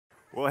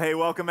Well, hey,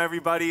 welcome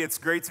everybody. It's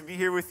great to be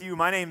here with you.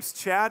 My name's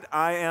Chad.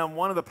 I am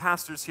one of the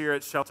pastors here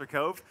at Shelter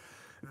Cove.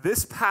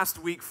 This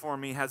past week for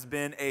me has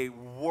been a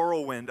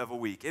whirlwind of a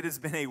week. It has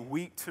been a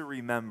week to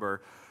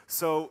remember.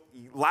 So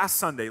last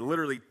Sunday,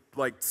 literally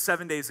like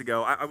 7 days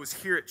ago, I was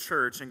here at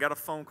church and got a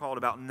phone call at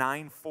about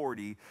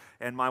 9:40,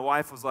 and my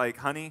wife was like,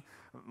 honey,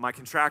 my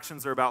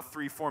contractions are about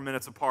 3-4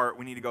 minutes apart.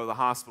 We need to go to the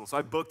hospital. So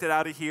I booked it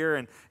out of here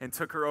and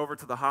took her over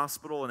to the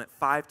hospital. And at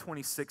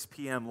 5:26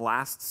 p.m.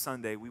 last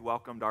Sunday, we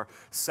welcomed our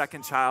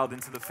second child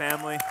into the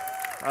family.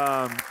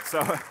 So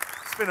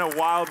it's been a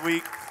wild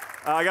week.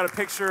 I got a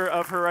picture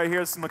of her right here.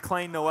 This is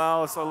McLean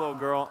Noel. It's our little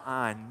girl.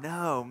 I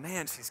know,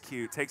 man, she's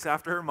cute. Takes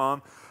after her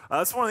mom.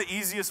 That's one of the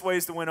easiest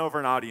ways to win over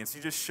an audience.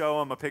 You just show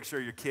them a picture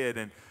of your kid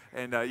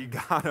and you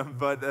got them.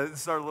 But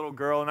this is our little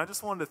girl, and I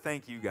just wanted to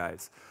thank you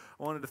guys.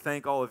 I wanted to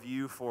thank all of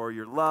you for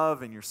your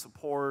love and your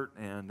support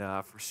and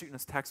for shooting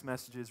us text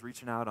messages,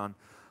 reaching out on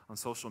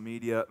social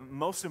media.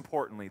 Most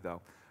importantly,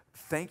 though,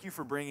 thank you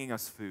for bringing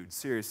us food.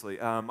 Seriously.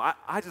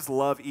 I just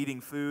love eating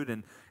food,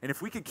 and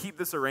if we could keep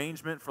this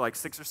arrangement for like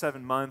 6 or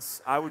 7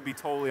 months, I would be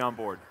totally on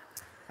board.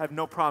 I have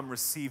no problem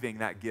receiving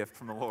that gift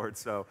from the Lord,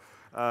 so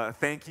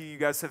thank you. You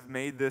guys have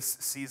made this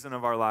season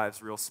of our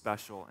lives real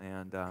special,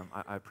 and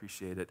I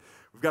appreciate it.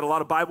 We've got a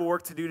lot of Bible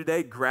work to do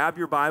today. Grab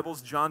your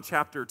Bibles, John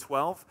chapter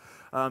 12.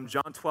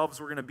 John 12 is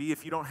where we're going to be.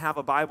 If you don't have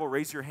a Bible,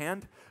 raise your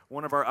hand.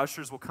 One of our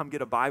ushers will come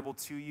get a Bible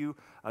to you.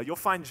 You'll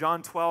find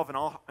John 12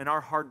 in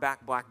our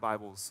hardback black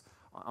Bibles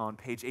on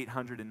page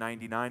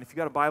 899. If you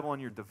got a Bible on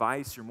your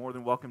device, you're more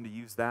than welcome to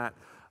use that.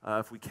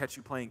 If we catch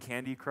you playing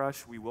Candy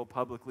Crush, we will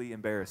publicly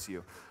embarrass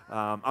you.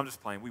 I'm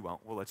just playing. We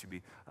won't. We'll let you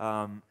be.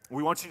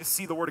 We want you to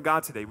see the Word of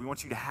God today. We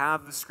want you to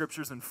have the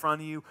Scriptures in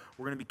front of you.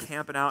 We're going to be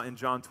camping out in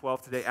John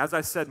 12 today. As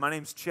I said, my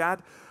name's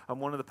Chad. I'm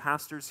one of the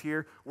pastors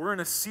here. We're in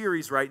a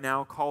series right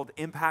now called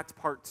Impact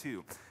Part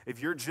 2. If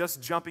you're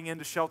just jumping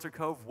into Shelter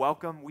Cove,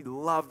 welcome. We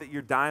love that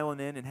you're dialing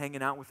in and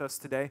hanging out with us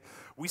today.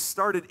 We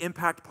started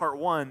Impact Part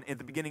 1 at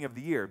the beginning of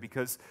the year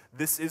because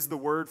this is the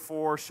word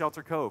for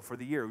Shelter Cove for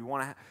the year. We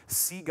want to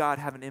see God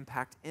have an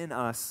impact in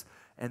us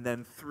and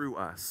then through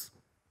us.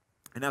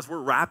 And as we're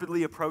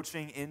rapidly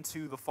approaching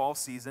into the fall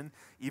season,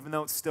 even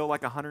though it's still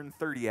like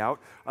 130 out,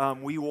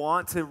 we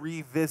want to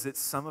revisit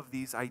some of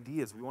these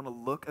ideas. We want to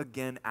look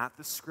again at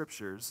the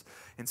Scriptures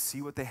and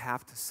see what they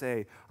have to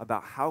say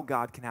about how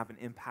God can have an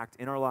impact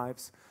in our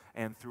lives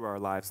and through our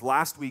lives.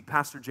 Last week,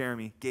 Pastor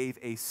Jeremy gave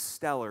a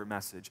stellar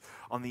message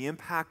on the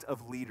impact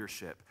of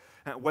leadership.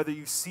 Whether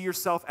you see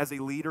yourself as a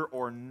leader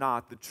or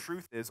not, the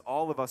truth is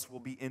all of us will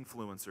be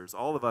influencers.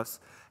 All of us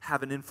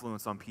have an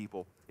influence on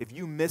people. If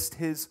you missed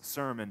his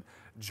sermon,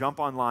 jump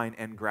online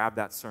and grab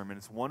that sermon.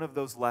 It's one of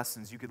those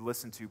lessons you could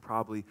listen to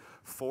probably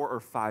 4 or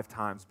 5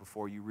 times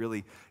before you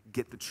really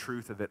get the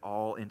truth of it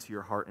all into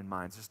your heart and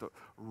mind. It's just a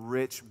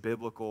rich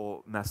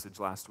biblical message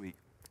last week.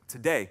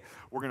 Today,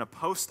 we're going to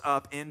post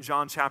up in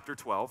John chapter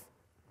 12.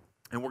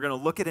 And we're going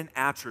to look at an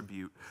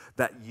attribute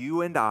that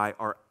you and I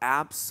are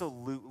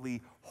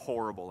absolutely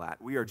horrible at.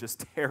 We are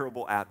just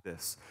terrible at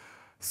this.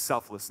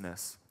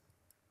 Selflessness.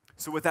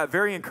 So with that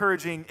very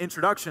encouraging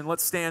introduction,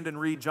 let's stand and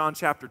read John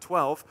chapter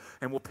 12,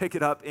 and we'll pick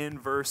it up in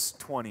verse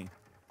 20.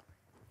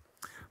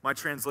 My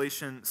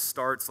translation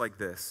starts like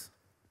this.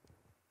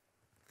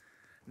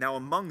 Now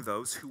among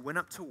those who went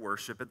up to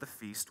worship at the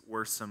feast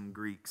were some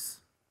Greeks.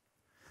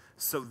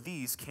 So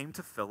these came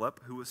to Philip,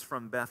 who was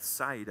from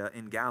Bethsaida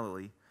in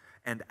Galilee,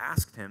 and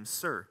asked him,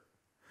 Sir,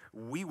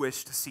 we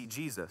wish to see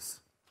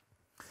Jesus.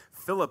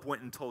 Philip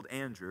went and told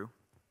Andrew.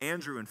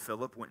 Andrew and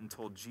Philip went and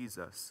told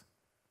Jesus.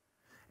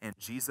 And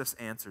Jesus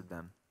answered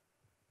them,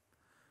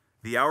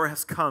 The hour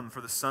has come for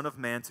the Son of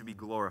Man to be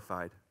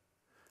glorified.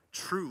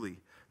 Truly,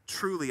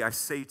 truly I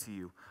say to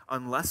you,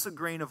 unless a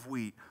grain of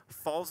wheat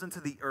falls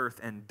into the earth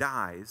and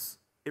dies,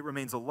 it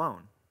remains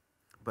alone.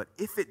 But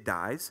if it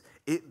dies,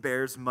 it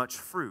bears much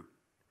fruit.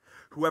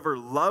 Whoever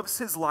loves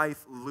his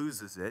life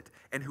loses it,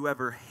 and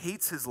whoever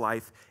hates his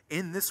life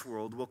in this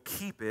world will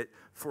keep it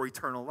for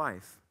eternal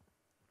life.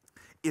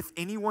 If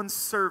anyone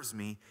serves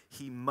me,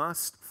 he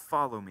must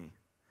follow me,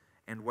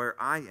 and where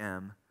I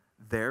am,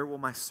 there will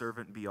my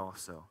servant be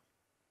also.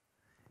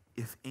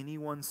 If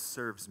anyone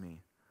serves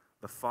me,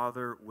 the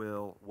Father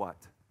will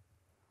what?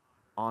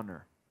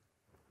 Honor.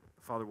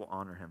 The Father will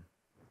honor him.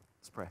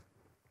 Let's pray.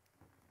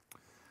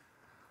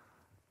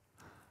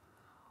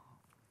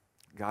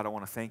 God, I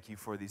want to thank you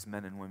for these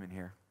men and women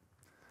here.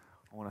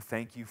 I want to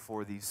thank you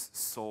for these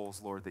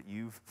souls, Lord, that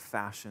you've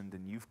fashioned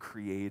and you've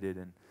created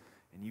and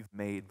you've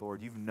made,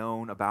 Lord. You've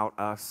known about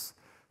us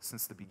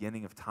since the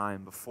beginning of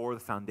time, before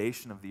the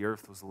foundation of the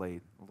earth was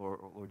laid.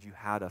 Lord, you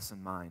had us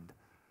in mind.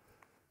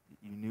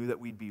 You knew that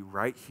we'd be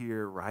right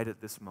here, right at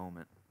this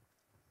moment.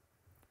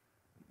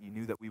 You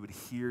knew that we would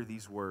hear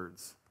these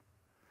words.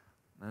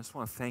 And I just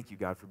want to thank you,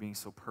 God, for being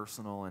so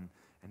personal and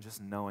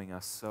just knowing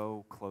us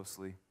so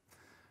closely.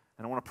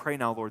 And I want to pray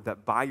now, Lord,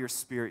 that by your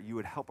Spirit, you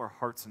would help our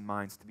hearts and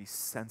minds to be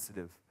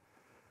sensitive,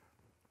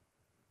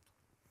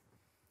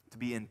 to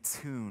be in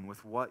tune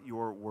with what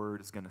your word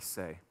is going to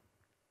say.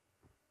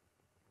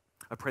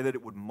 I pray that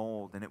it would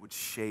mold and it would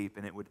shape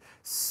and it would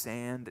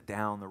sand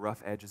down the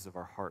rough edges of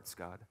our hearts,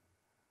 God.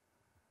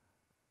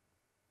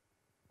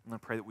 And I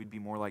pray that we'd be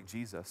more like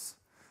Jesus.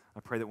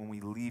 I pray that when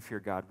we leave here,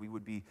 God, we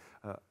would be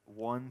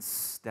one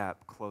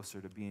step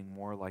closer to being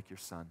more like your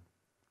Son.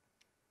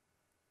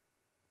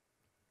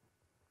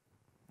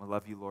 I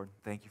love you, Lord.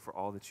 Thank you for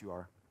all that you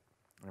are.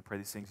 And I pray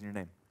these things in your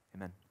name.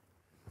 Amen.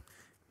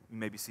 You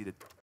may be seated.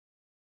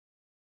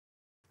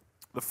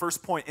 The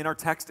first point in our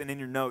text and in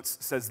your notes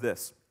says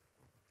this.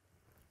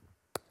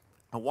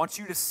 I want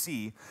you to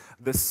see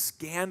the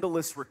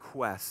scandalous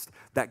request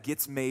that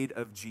gets made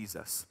of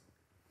Jesus.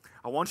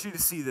 I want you to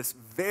see this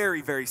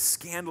very, very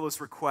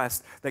scandalous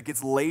request that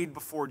gets laid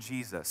before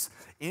Jesus.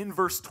 In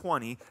verse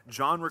 20,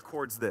 John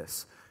records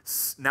this.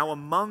 Now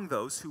among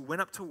those who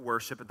went up to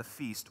worship at the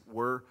feast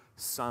were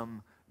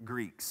some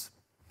Greeks.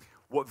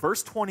 What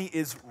verse 20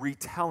 is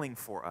retelling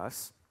for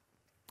us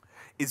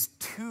is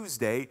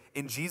Tuesday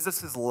in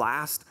Jesus'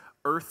 last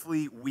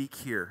earthly week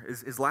here,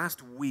 his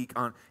last week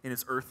in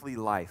his earthly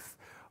life.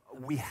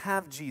 We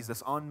have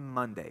Jesus on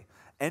Monday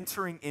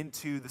entering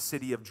into the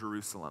city of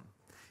Jerusalem.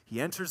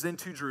 He enters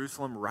into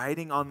Jerusalem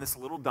riding on this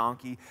little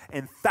donkey,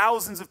 and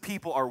thousands of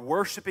people are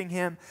worshiping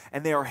him,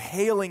 and they are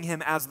hailing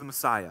him as the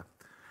Messiah.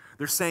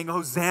 They're saying,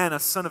 Hosanna,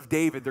 son of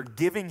David. They're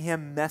giving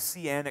him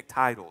messianic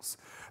titles.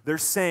 They're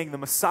saying, the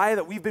Messiah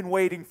that we've been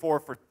waiting for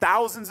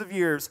thousands of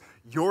years,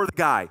 you're the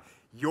guy.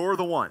 You're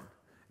the one.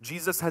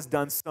 Jesus has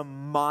done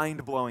some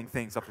mind-blowing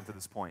things up until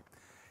this point.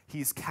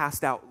 He's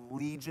cast out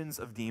legions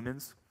of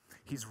demons.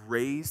 He's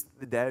raised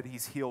the dead.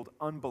 He's healed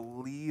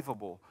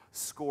unbelievable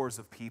scores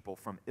of people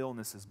from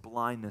illnesses,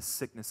 blindness,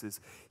 sicknesses.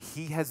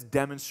 He has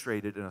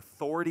demonstrated an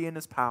authority in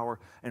his power,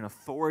 an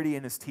authority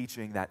in his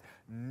teaching that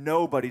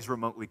nobody's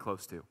remotely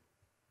close to.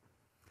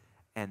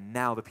 And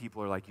now the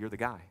people are like, you're the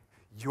guy.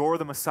 You're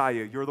the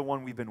Messiah. You're the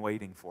one we've been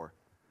waiting for.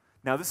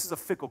 Now, this is a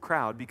fickle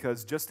crowd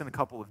because just in a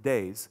couple of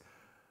days,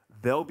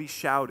 they'll be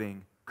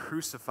shouting,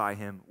 crucify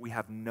him. We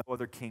have no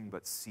other king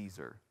but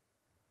Caesar.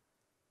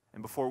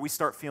 And before we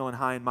start feeling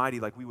high and mighty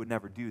like we would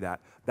never do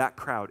that, that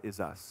crowd is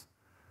us.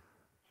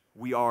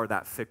 We are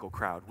that fickle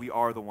crowd. We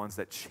are the ones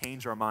that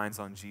change our minds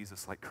on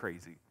Jesus like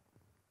crazy.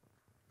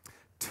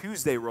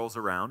 Tuesday rolls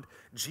around.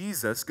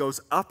 Jesus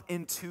goes up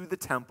into the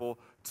temple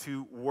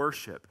to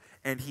worship.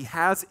 And he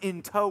has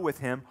in tow with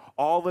him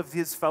all of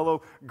his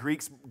fellow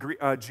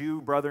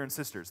Jew brother and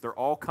sisters. They're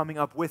all coming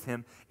up with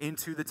him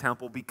into the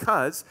temple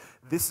because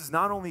this is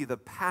not only the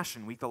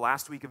Passion Week, the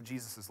last week of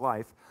Jesus'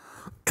 life,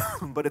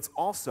 but it's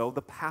also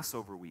the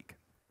Passover week.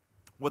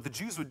 What the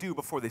Jews would do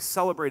before they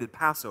celebrated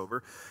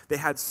Passover, they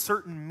had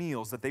certain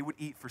meals that they would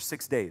eat for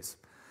 6 days.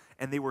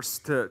 And they were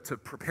to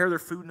prepare their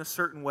food in a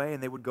certain way,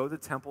 and they would go to the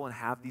temple and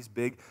have these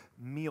big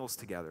meals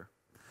together.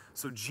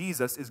 So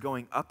Jesus is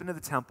going up into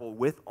the temple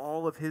with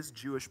all of his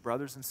Jewish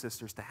brothers and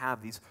sisters to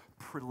have these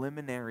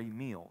preliminary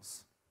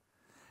meals.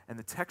 And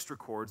the text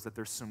records that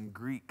there's some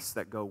Greeks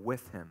that go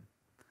with him.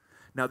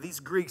 Now,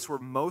 these Greeks were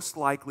most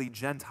likely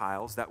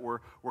Gentiles that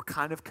were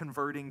kind of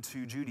converting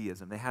to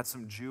Judaism. They had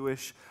some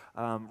Jewish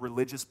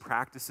religious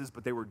practices,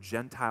 but they were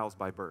Gentiles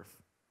by birth.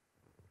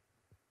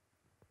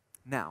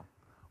 Now,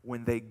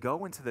 when they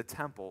go into the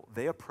temple,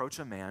 they approach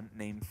a man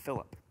named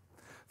Philip.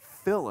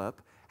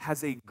 Philip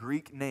has a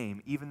Greek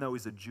name, even though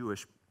he's a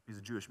Jewish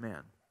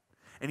man.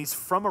 And he's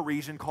from a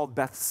region called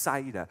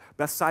Bethsaida.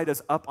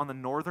 Bethsaida's up on the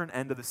northern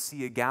end of the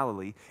Sea of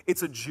Galilee.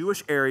 It's a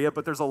Jewish area,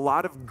 but there's a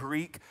lot of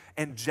Greek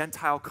and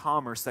Gentile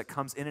commerce that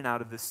comes in and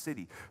out of this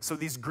city. So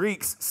these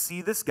Greeks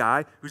see this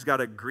guy who's got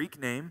a Greek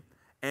name,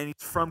 and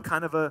he's from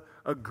kind of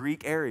a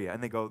Greek area.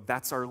 And they go,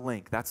 that's our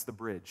link, that's the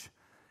bridge.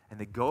 And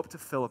they go up to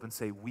Philip and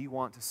say, we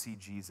want to see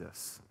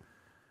Jesus.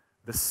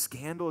 The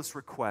scandalous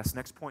request,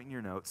 next point in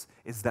your notes,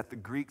 is that the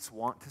Greeks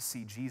want to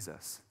see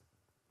Jesus.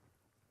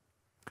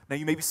 Now,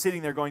 you may be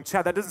sitting there going,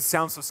 Chad, that doesn't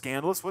sound so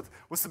scandalous.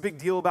 What's the big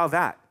deal about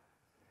that?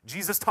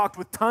 Jesus talked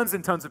with tons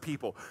and tons of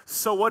people.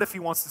 So what if he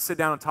wants to sit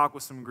down and talk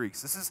with some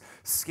Greeks? This is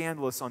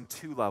scandalous on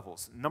two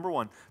levels. Number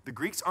one, the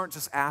Greeks aren't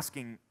just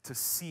asking to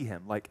see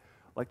him, like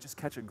just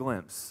catch a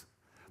glimpse.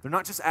 They're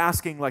not just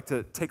asking like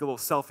to take a little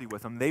selfie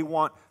with him. They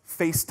want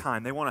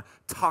FaceTime. They want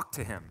to talk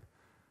to him.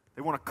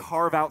 They want to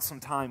carve out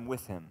some time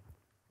with him.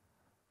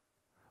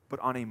 But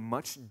on a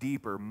much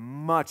deeper,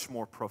 much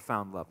more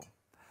profound level.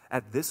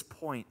 At this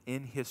point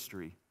in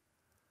history,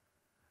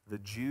 the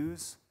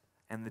Jews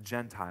and the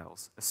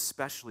Gentiles,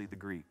 especially the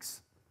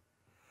Greeks,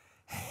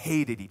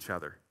 hated each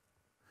other.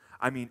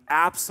 I mean,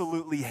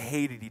 absolutely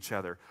hated each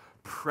other.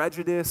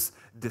 Prejudice,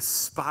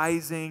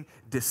 despising,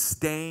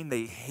 disdain,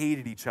 they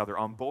hated each other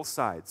on both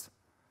sides.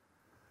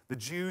 The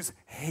Jews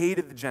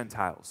hated the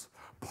Gentiles,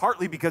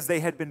 partly because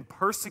they had been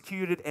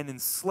persecuted and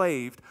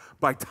enslaved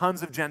by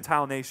tons of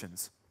Gentile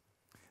nations.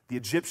 The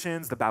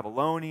Egyptians, the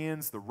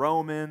Babylonians, the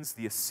Romans,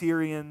 the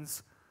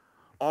Assyrians,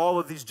 all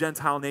of these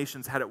Gentile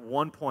nations had at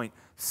one point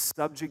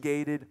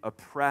subjugated,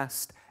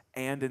 oppressed,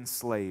 and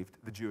enslaved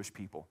the Jewish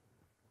people.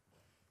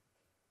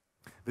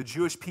 The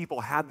Jewish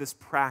people had this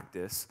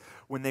practice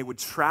when they would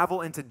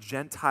travel into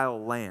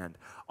Gentile land.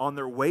 On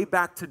their way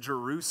back to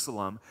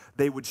Jerusalem,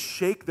 they would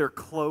shake their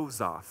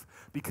clothes off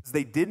because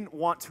they didn't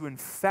want to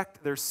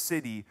infect their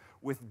city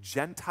with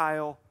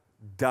Gentile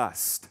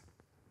dust.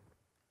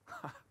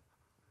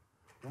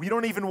 We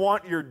don't even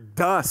want your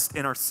dust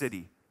in our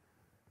city.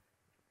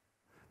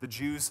 The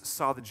Jews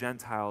saw the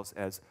Gentiles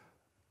as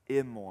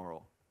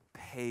immoral,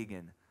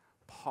 pagan,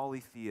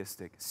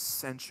 polytheistic,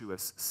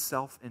 sensuous,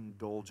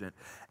 self-indulgent,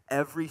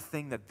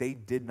 everything that they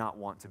did not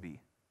want to be.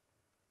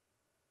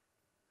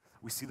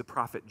 We see the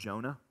prophet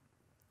Jonah.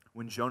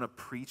 When Jonah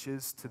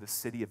preaches to the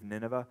city of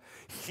Nineveh,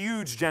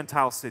 huge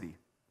Gentile city,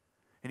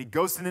 and he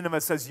goes to Nineveh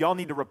and says, y'all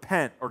need to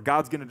repent or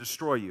God's going to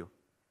destroy you.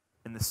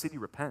 And the city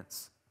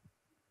repents.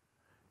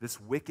 This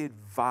wicked,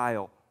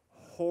 vile,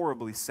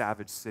 horribly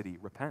savage city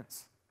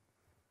repents.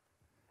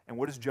 And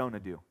what does Jonah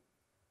do?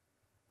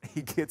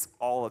 He gets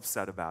all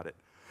upset about it.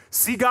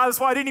 See, God, that's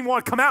why I didn't even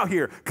want to come out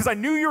here, because I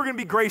knew you were going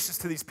to be gracious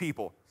to these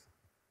people.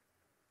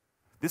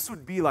 This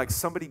would be like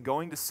somebody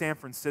going to San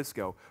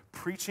Francisco,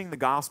 preaching the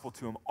gospel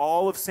to them.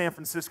 All of San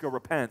Francisco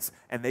repents,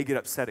 and they get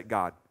upset at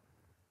God.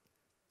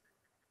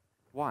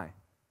 Why?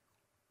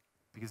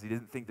 Because he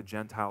didn't think the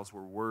Gentiles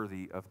were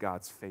worthy of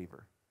God's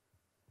favor.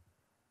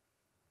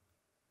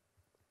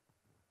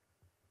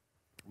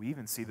 We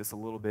even see this a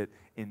little bit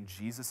in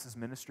Jesus'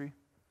 ministry.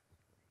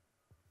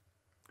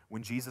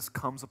 When Jesus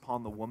comes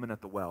upon the woman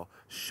at the well,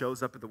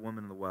 shows up at the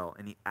woman in the well,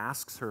 and he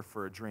asks her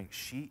for a drink.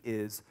 She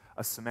is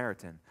a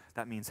Samaritan.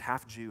 That means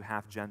half Jew,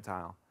 half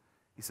Gentile.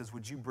 He says,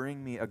 would you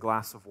bring me a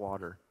glass of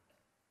water?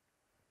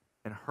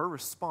 And her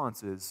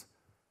response is,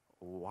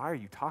 why are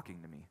you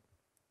talking to me?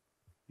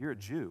 You're a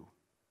Jew.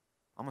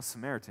 I'm a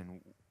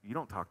Samaritan. You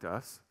don't talk to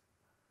us.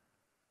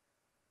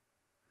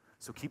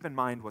 So keep in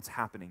mind what's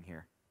happening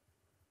here.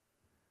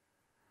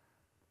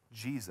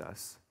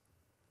 Jesus,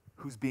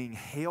 who's being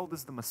hailed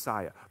as the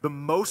Messiah, the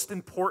most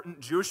important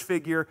Jewish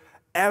figure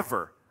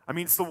ever. I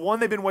mean, it's the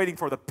one they've been waiting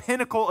for, the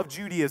pinnacle of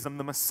Judaism,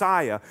 the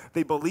Messiah.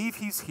 They believe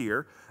he's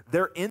here.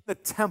 They're in the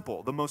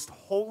temple, the most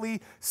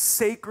holy,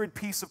 sacred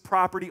piece of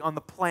property on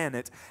the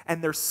planet,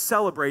 and they're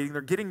celebrating,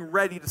 they're getting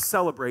ready to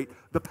celebrate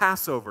the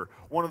Passover,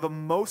 one of the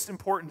most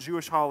important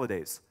Jewish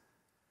holidays.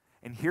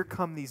 And here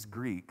come these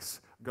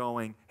Greeks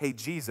going, hey,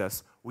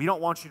 Jesus, we don't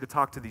want you to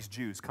talk to these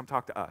Jews. Come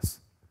talk to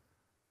us.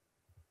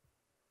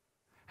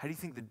 How do you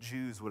think the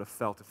Jews would have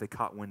felt if they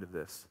caught wind of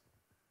this?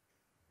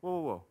 Whoa,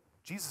 whoa, whoa.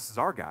 Jesus is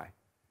our guy.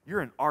 You're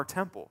in our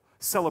temple,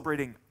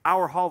 celebrating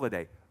our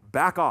holiday.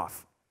 Back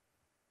off.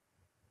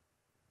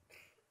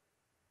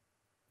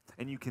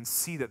 And you can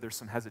see that there's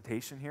some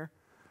hesitation here.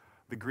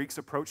 The Greeks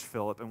approach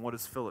Philip, and what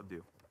does Philip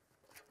do?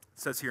 It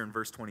says here in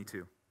verse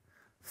 22,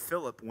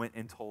 Philip went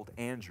and told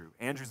Andrew.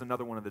 Andrew's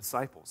another one of the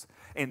disciples.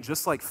 And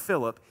just like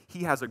Philip,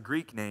 he has a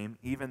Greek name,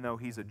 even though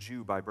he's a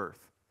Jew by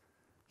birth.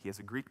 He has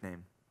a Greek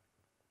name.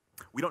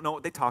 We don't know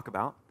what they talk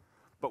about,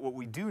 but what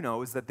we do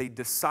know is that they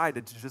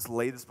decided to just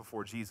lay this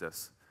before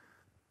Jesus.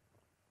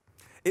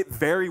 It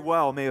very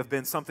well may have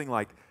been something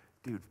like,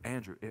 dude,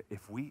 Andrew,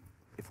 if we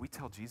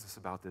tell Jesus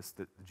about this,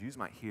 the Jews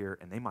might hear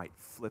and they might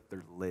flip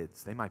their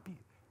lids. They might be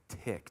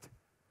ticked.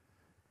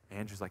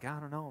 Andrew's like, I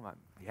don't know.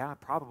 Yeah,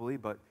 probably,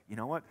 but you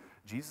know what?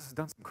 Jesus has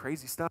done some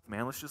crazy stuff,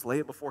 man. Let's just lay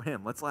it before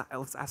him. Let's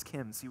ask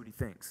him and see what he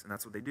thinks. And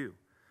that's what they do.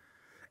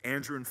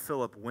 Andrew and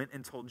Philip went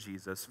and told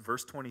Jesus,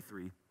 verse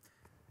 23,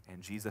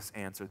 and Jesus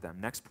answered them.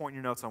 Next point in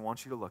your notes I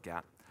want you to look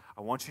at.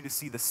 I want you to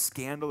see the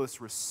scandalous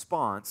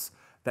response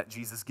that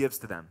Jesus gives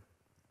to them.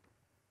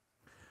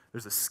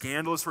 There's a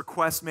scandalous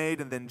request made,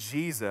 and then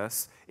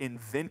Jesus, in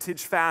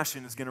vintage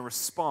fashion, is going to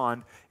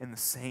respond in the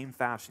same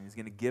fashion. He's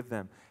going to give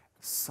them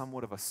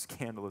somewhat of a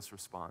scandalous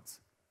response.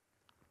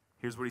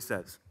 Here's what he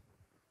says.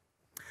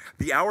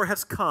 The hour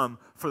has come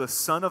for the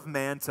Son of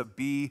Man to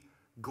be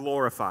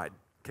glorified.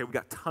 Okay, we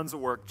got tons of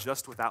work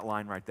just with that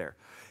line right there.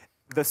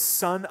 The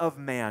Son of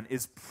Man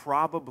is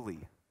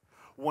probably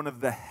one of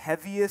the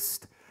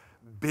heaviest,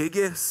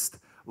 biggest,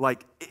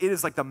 it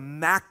is like the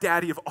Mac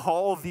Daddy of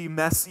all the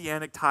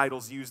messianic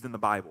titles used in the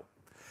Bible.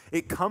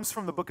 It comes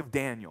from the book of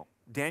Daniel,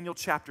 Daniel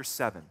chapter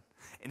 7.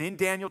 And in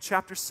Daniel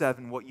chapter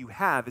 7, what you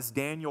have is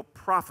Daniel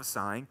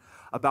prophesying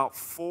about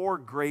 4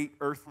 great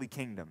earthly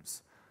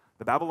kingdoms: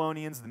 the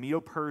Babylonians, the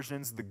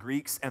Medo-Persians, the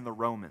Greeks, and the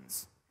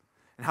Romans.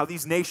 And how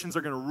these nations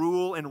are going to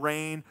rule and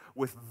reign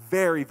with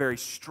very, very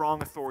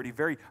strong authority,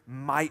 very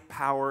might,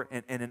 power,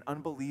 and an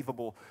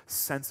unbelievable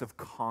sense of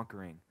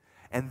conquering.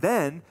 And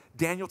then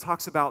Daniel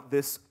talks about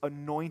this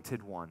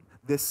anointed one,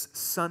 this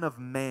Son of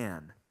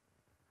Man.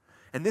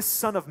 And this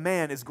Son of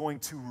Man is going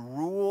to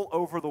rule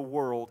over the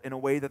world in a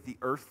way that the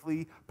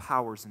earthly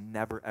powers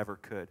never, ever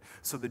could.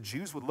 So the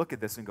Jews would look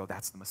at this and go,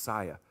 that's the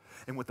Messiah.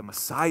 And what the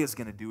Messiah is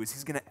going to do is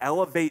he's going to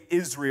elevate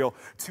Israel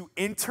to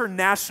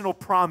international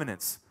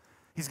prominence.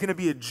 He's going to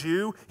be a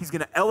Jew. He's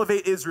going to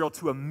elevate Israel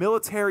to a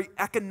military,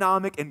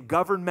 economic, and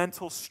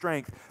governmental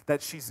strength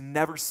that she's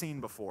never seen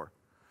before.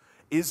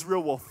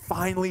 Israel will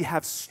finally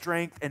have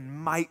strength and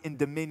might and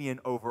dominion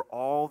over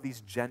all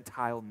these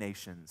Gentile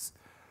nations.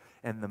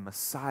 And the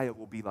Messiah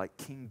will be like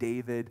King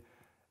David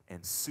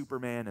and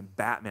Superman and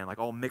Batman, like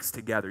all mixed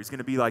together. He's going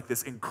to be like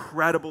this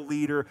incredible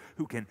leader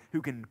who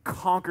can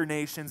conquer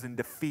nations and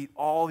defeat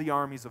all the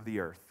armies of the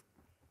earth.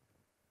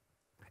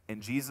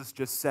 And Jesus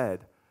just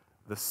said,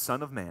 the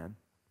Son of Man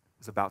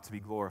is about to be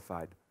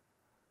glorified.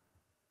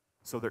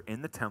 So they're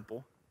in the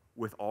temple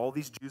with all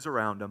these Jews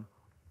around them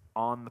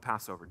on the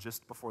Passover,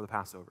 just before the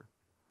Passover.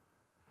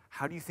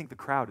 How do you think the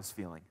crowd is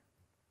feeling?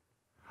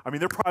 I mean,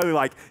 they're probably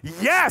like,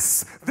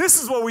 yes,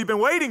 this is what we've been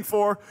waiting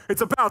for.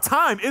 It's about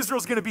time.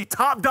 Israel's going to be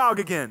top dog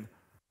again.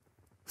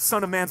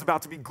 Son of Man's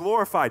about to be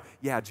glorified.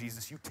 Yeah,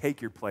 Jesus, you take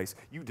your place.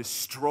 You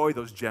destroy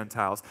those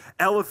Gentiles.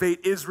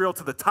 Elevate Israel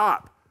to the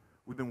top.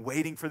 We've been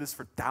waiting for this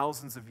for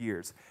thousands of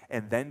years.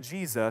 And then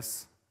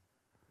Jesus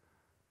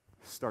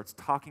starts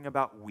talking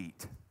about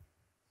wheat.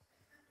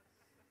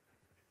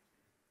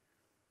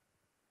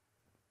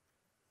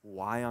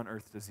 Why on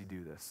earth does he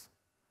do this?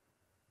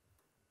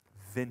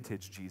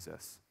 Vintage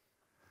Jesus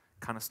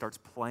kind of starts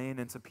playing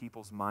into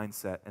people's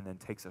mindset and then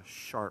takes a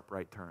sharp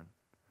right turn.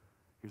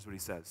 Here's what he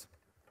says.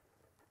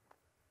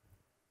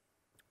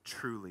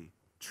 Truly,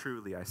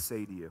 truly, I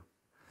say to you,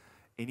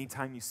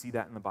 anytime you see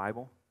that in the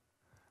Bible,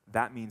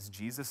 that means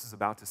Jesus is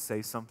about to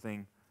say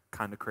something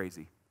kind of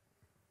crazy.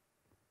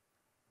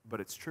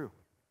 But it's true.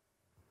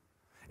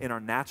 In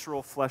our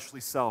natural fleshly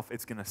self,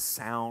 it's going to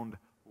sound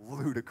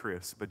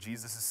ludicrous, but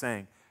Jesus is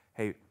saying,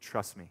 hey,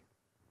 trust me.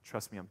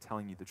 Trust me, I'm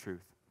telling you the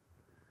truth.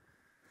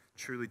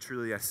 Truly,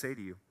 truly, I say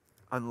to you,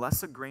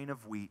 unless a grain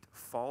of wheat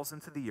falls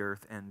into the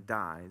earth and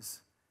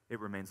dies, it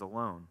remains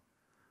alone.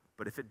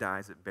 But if it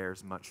dies, it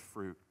bears much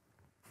fruit.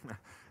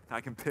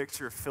 I can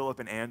picture Philip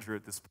and Andrew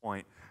at this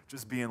point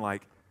just being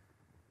like,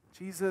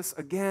 Jesus,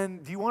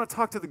 again, do you want to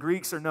talk to the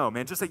Greeks or no,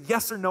 man? Just a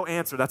yes or no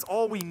answer. That's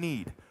all we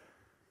need.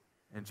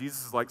 And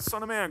Jesus is like,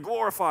 Son of Man,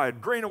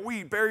 glorified, grain of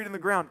wheat buried in the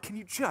ground. Can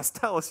you just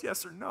tell us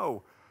yes or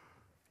no?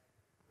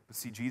 But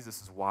see,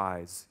 Jesus is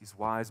wise. He's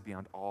wise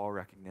beyond all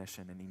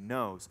recognition, and he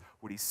knows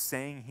what he's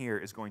saying here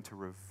is going to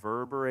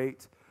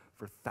reverberate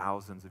for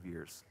thousands of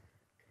years.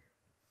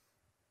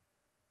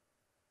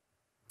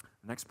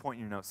 The next point in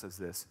your note says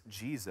this.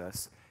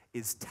 Jesus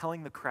is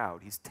telling the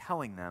crowd, he's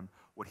telling them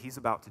what he's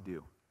about to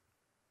do.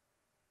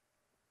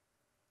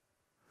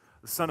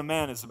 The Son of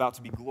Man is about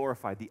to be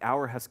glorified. The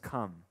hour has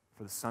come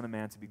for the Son of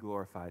Man to be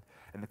glorified.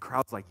 And the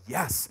crowd's like,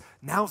 yes,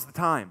 now's the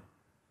time.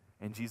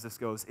 And Jesus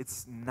goes,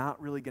 it's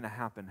not really going to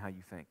happen how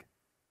you think.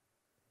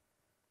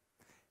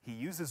 He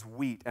uses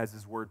wheat as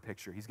his word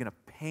picture. He's going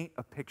to paint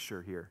a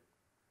picture here.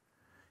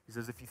 He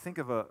says, if you think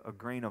of a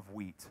grain of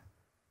wheat,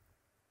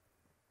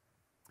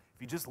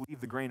 if you just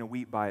leave the grain of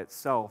wheat by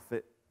itself,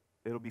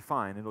 it'll be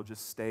fine. It'll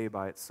just stay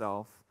by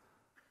itself,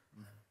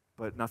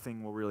 but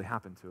nothing will really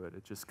happen to it.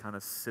 It just kind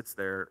of sits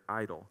there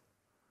idle.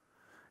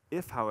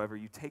 If, however,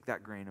 you take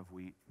that grain of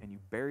wheat and you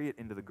bury it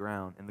into the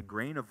ground, and the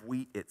grain of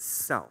wheat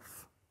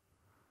itself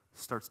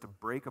starts to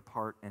break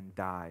apart and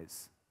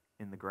dies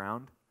in the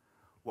ground,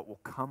 what will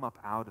come up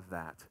out of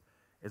that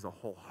is a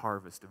whole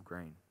harvest of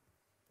grain.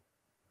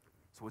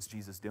 So what's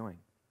Jesus doing?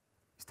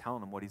 He's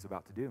telling them what he's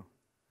about to do.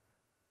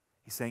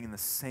 He's saying in the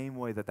same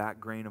way that that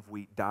grain of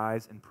wheat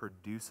dies and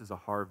produces a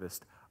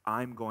harvest,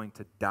 I'm going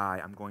to die.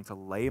 I'm going to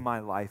lay my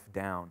life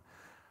down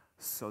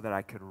so that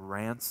I could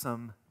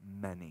ransom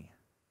many.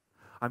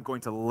 I'm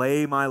going to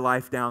lay my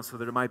life down so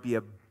that there might be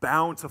a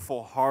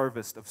bountiful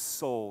harvest of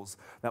souls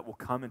that will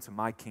come into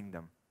my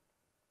kingdom.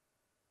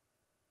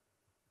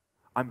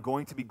 I'm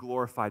going to be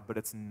glorified, but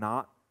it's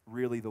not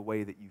really the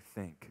way that you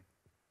think.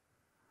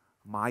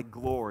 My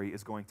glory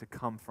is going to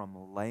come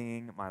from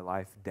laying my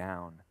life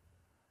down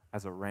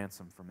as a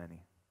ransom for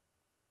many.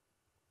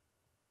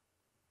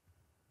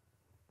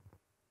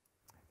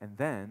 And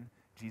then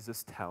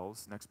Jesus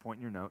tells, next point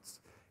in your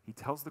notes, he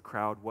tells the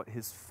crowd what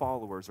his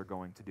followers are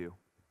going to do.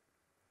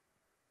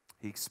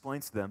 He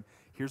explains to them,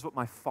 here's what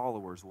my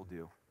followers will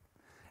do.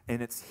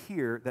 And it's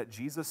here that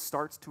Jesus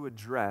starts to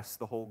address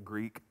the whole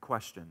Greek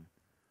question.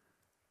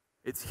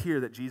 It's here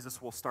that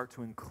Jesus will start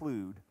to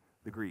include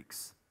the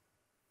Greeks.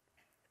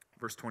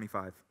 Verse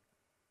 25.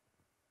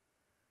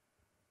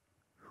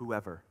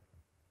 Whoever.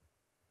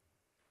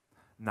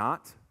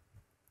 Not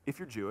if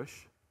you're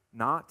Jewish,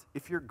 not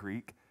if you're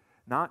Greek,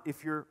 not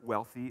if you're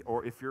wealthy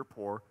or if you're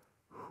poor.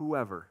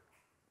 Whoever.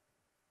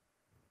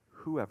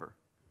 Whoever.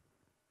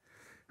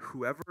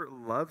 Whoever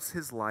loves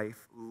his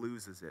life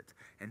loses it,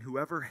 and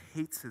whoever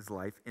hates his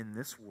life in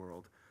this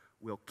world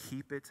will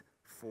keep it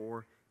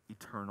for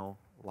eternal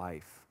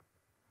life.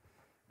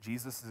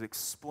 Jesus is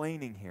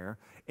explaining here,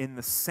 in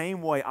the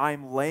same way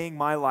I'm laying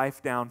my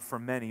life down for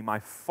many, my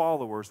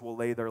followers will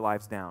lay their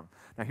lives down.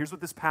 Now here's what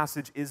this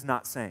passage is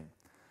not saying.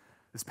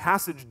 This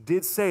passage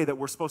did say that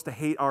we're supposed to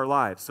hate our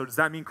lives. So does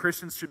that mean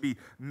Christians should be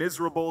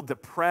miserable,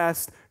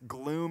 depressed,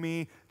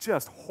 gloomy,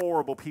 just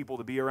horrible people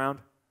to be around?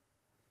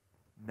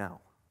 No.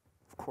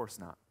 Of course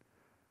not.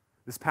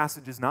 This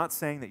passage is not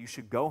saying that you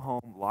should go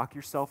home, lock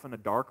yourself in a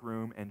dark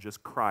room, and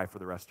just cry for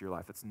the rest of your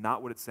life. It's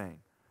not what it's saying.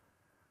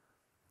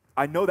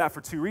 I know that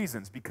for two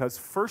reasons. Because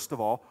first of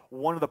all,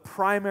 one of the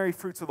primary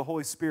fruits of the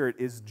Holy Spirit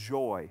is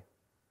joy.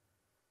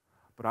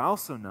 But I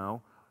also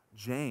know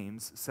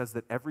James says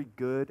that every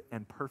good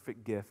and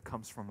perfect gift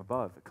comes from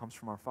above. It comes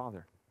from our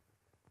Father.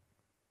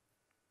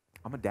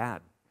 I'm a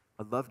dad.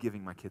 I love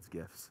giving my kids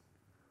gifts.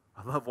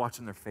 I love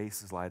watching their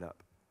faces light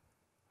up.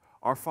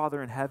 Our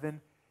Father in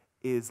heaven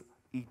is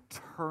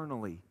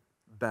eternally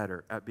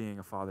better at being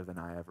a father than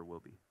I ever will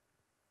be.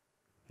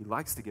 He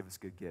likes to give us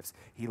good gifts.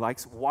 He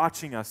likes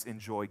watching us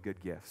enjoy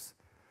good gifts.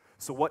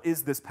 So what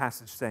is this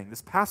passage saying?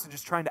 This passage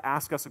is trying to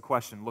ask us a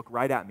question. Look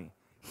right at me.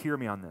 Hear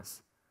me on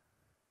this.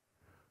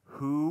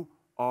 Who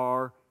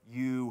are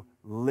you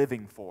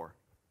living for?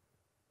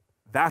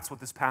 That's what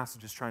this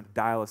passage is trying to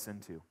dial us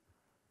into.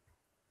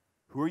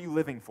 Who are you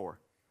living for?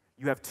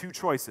 You have two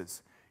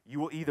choices. You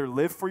will either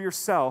live for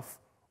yourself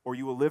or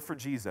you will live for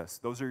Jesus.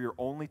 Those are your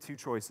only two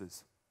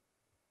choices.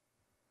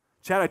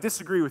 Chad, I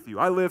disagree with you.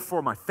 I live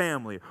for my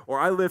family, or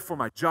I live for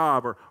my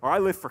job, or I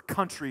live for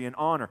country and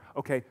honor.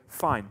 Okay,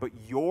 fine, but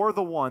you're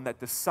the one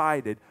that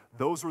decided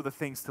those were the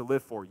things to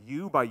live for.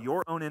 You, by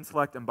your own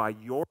intellect and by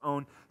your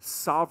own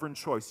sovereign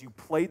choice, you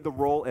played the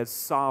role as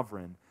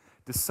sovereign,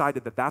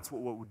 decided that that's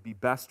what would be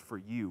best for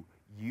you.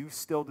 You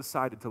still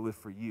decided to live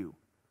for you.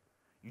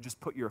 You just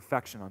put your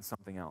affection on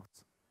something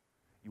else.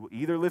 You will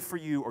either live for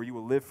you or you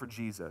will live for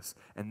Jesus,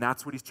 and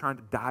that's what he's trying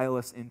to dial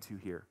us into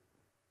here.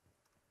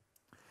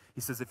 He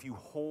says, if you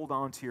hold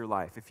on to your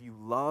life, if you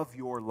love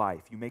your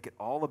life, you make it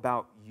all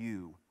about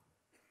you,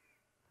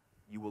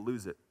 you will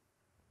lose it.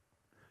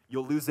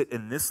 You'll lose it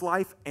in this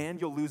life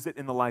and you'll lose it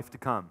in the life to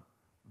come.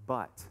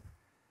 But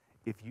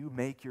if you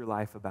make your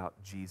life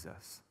about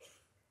Jesus,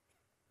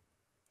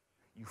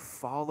 you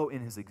follow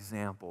in his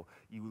example,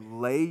 you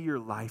lay your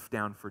life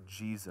down for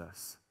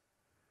Jesus,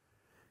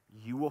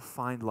 you will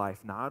find life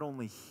not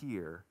only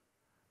here,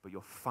 but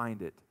you'll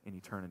find it in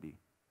eternity.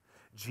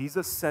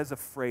 Jesus says a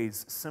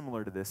phrase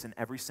similar to this in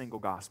every single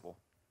gospel,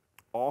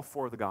 all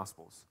four of the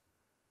gospels.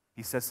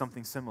 He says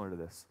something similar to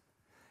this.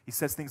 He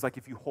says things like,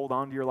 if you hold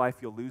on to your life,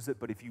 you'll lose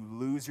it, but if you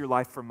lose your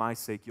life for my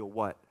sake, you'll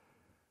what?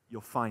 You'll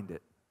find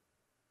it.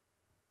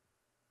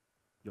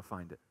 You'll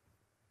find it.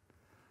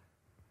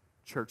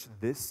 Church,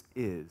 this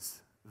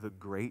is the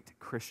great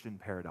Christian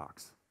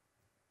paradox.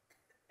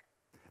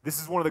 This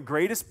is one of the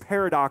greatest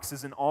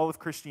paradoxes in all of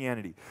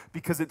Christianity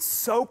because it's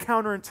so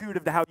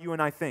counterintuitive to how you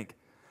and I think.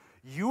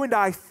 You and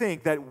I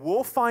think that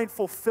we'll find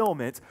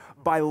fulfillment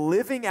by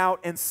living out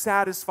and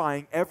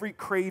satisfying every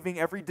craving,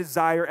 every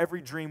desire,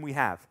 every dream we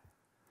have.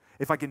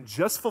 If I can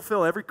just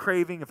fulfill every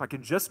craving, if I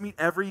can just meet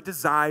every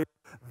desire,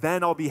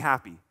 then I'll be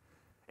happy.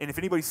 And if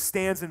anybody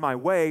stands in my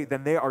way,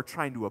 then they are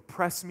trying to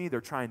oppress me. They're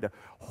trying to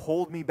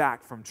hold me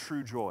back from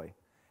true joy.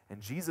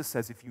 And Jesus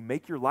says, if you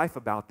make your life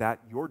about that,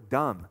 you're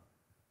dumb.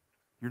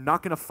 You're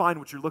not going to find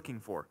what you're looking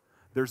for.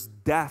 There's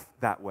death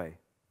that way.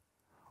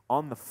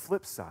 On the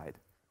flip side,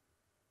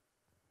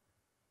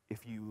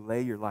 if you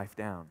lay your life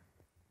down,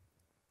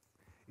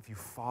 if you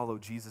follow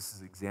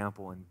Jesus'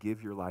 example and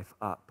give your life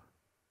up,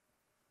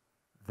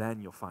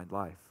 then you'll find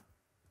life.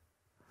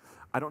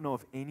 I don't know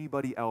of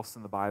anybody else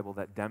in the Bible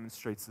that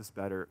demonstrates this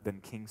better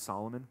than King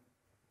Solomon.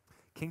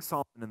 King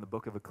Solomon in the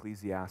book of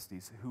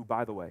Ecclesiastes, who,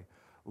 by the way,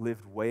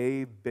 lived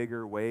way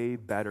bigger, way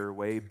better,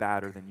 way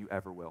badder than you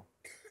ever will.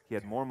 He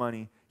had more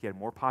money, he had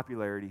more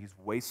popularity, he's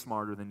way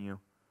smarter than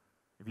you.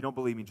 If you don't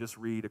believe me, just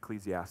read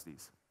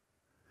Ecclesiastes.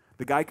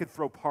 The guy could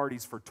throw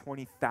parties for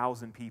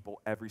 20,000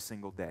 people every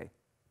single day.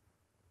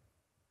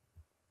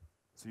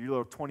 So your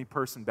little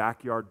 20-person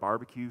backyard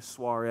barbecue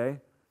soiree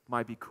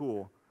might be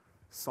cool.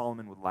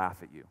 Solomon would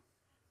laugh at you.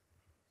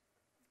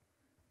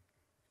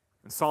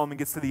 And Solomon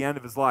gets to the end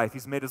of his life.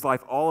 He's made his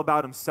life all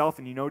about himself,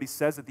 and you know what he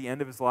says at the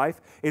end of his life?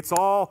 It's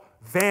all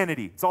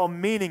vanity. It's all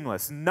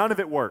meaningless. None of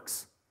it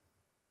works.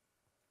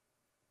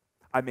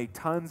 I made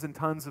tons and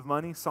tons of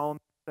money, Solomon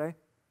would say,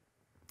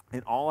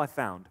 and all I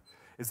found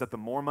is that the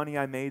more money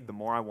I made, the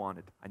more I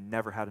wanted. I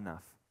never had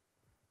enough.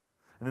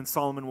 And then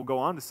Solomon will go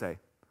on to say,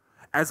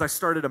 as I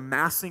started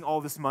amassing all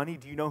this money,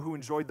 do you know who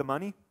enjoyed the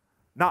money?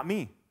 Not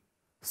me.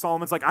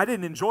 Solomon's like, I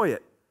didn't enjoy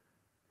it.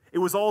 It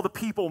was all the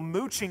people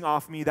mooching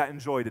off me that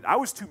enjoyed it. I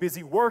was too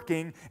busy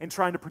working and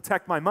trying to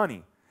protect my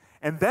money.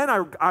 And then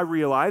I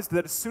realized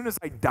that as soon as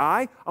I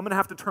die, I'm going to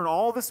have to turn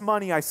all this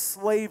money I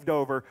slaved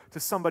over to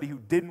somebody who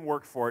didn't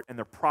work for it, and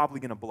they're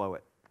probably going to blow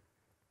it.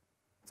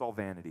 It's all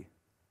vanity.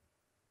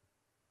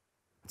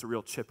 It's a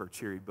real chipper,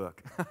 cheery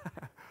book.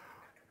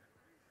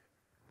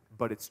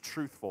 But it's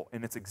truthful,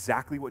 and it's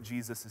exactly what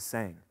Jesus is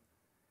saying.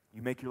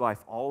 You make your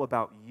life all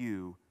about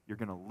you, you're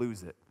going to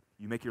lose it.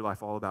 You make your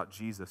life all about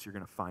Jesus, you're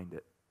going to find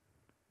it.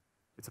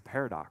 It's a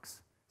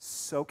paradox.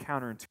 So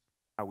counterintuitive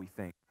how we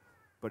think,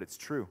 but it's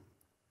true.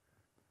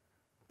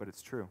 But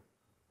it's true.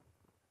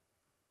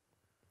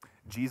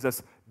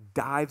 Jesus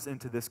dives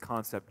into this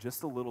concept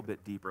just a little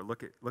bit deeper.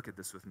 Look at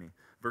this with me.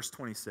 Verse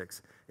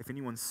 26, if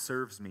anyone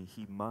serves me,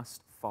 he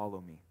must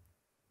follow me.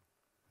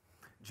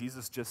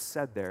 Jesus just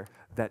said there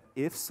that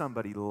if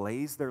somebody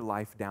lays their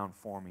life down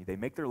for me, they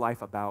make their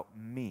life about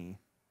me,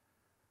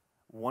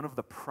 one of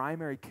the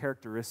primary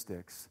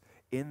characteristics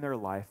in their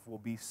life will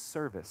be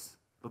service.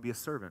 They'll be a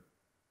servant.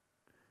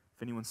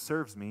 If anyone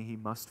serves me, he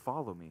must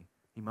follow me.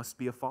 He must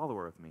be a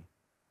follower of me.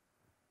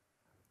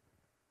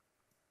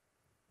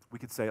 We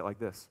could say it like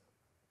this.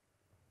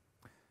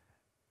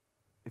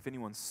 If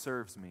anyone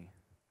serves me,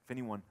 if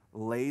anyone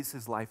lays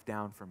his life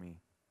down for me,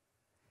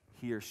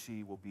 he or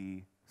she will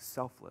be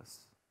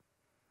selfless.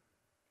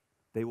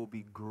 They will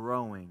be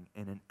growing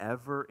in an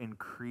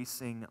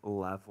ever-increasing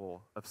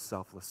level of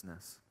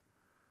selflessness.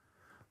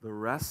 The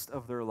rest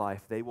of their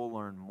life, they will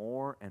learn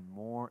more and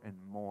more and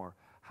more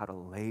how to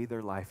lay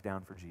their life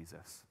down for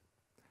Jesus,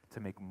 to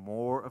make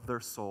more of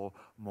their soul,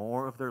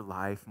 more of their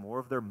life, more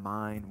of their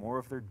mind, more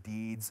of their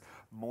deeds,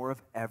 more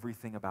of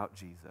everything about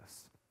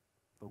Jesus.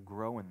 They'll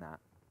grow in that.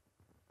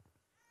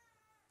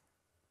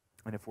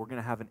 And if we're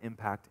going to have an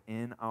impact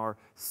in our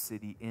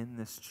city, in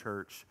this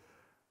church,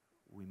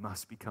 we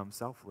must become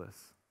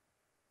selfless.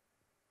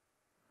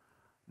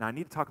 Now, I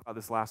need to talk about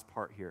this last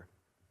part here.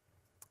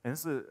 And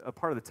this is a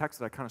part of the text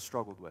that I kind of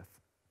struggled with.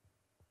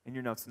 In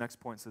your notes, the next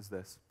point says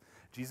this.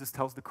 Jesus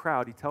tells the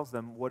crowd, he tells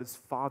them what his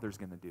Father's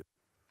going to do.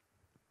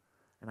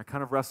 And I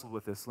kind of wrestled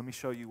with this. Let me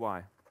show you why.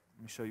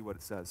 Let me show you what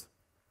it says.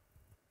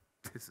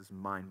 This is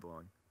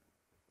mind-blowing.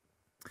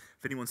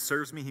 If anyone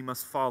serves me, he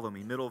must follow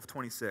me. Middle of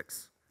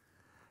 26.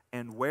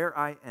 And where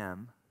I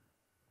am,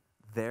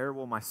 there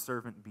will my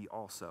servant be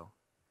also.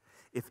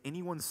 If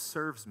anyone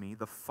serves me,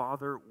 the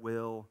Father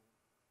will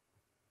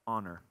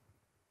honor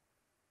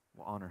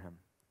him.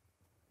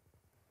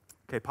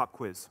 Okay, pop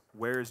quiz.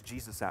 Where is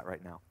Jesus at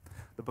right now?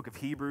 The book of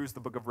Hebrews, the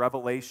book of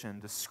Revelation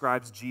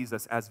describes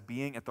Jesus as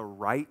being at the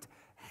right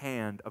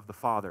hand of the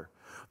Father.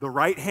 The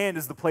right hand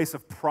is the place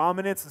of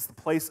prominence, it's the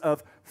place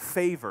of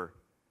favor.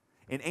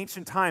 In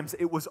ancient times,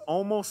 it was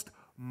almost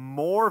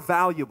more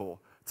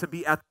valuable to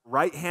be at the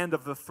right hand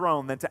of the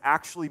throne than to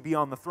actually be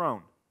on the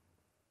throne.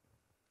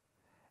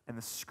 And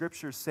the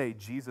scriptures say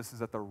Jesus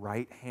is at the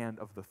right hand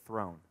of the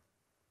throne.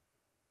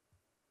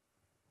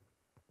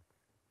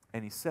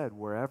 And he said,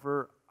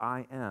 wherever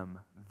I am,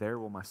 there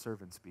will my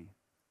servants be.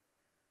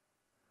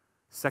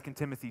 2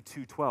 Timothy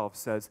 2:12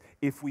 says,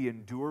 if we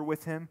endure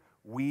with him,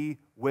 we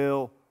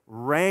will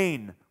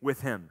reign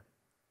with him.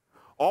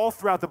 All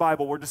throughout the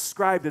Bible, we're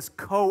described as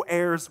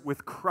co-heirs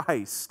with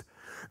Christ.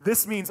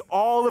 This means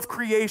all of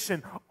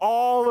creation,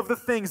 all of the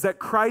things that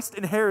Christ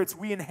inherits,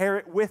 we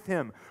inherit with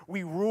him.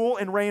 We rule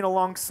and reign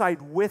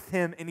alongside with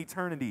him in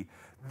eternity.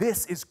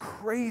 This is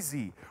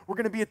crazy. We're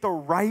going to be at the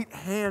right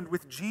hand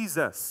with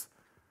Jesus.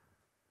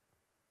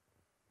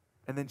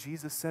 And then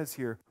Jesus says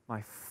here,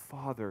 my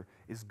Father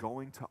is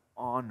going to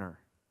honor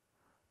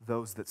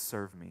those that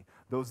serve me.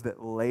 Those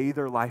that lay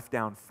their life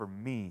down for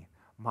me,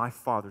 my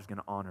Father's going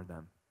to honor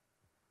them.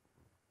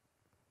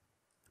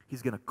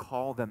 He's going to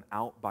call them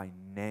out by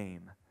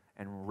name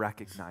and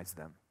recognize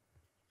them.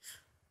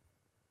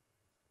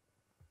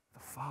 The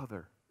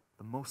Father,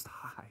 the Most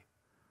High.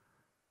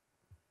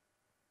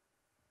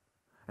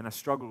 And I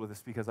struggled with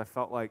this because I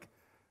felt like,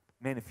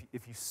 man,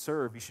 if you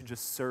serve, you should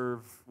just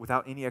serve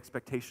without any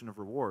expectation of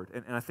reward.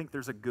 And I think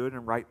there's a good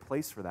and right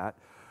place for that.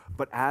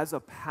 But as a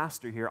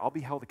pastor here, I'll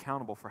be held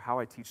accountable for how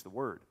I teach the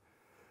word.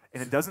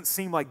 And it doesn't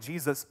seem like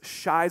Jesus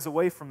shies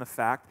away from the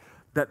fact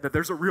that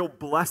there's a real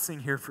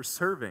blessing here for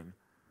serving.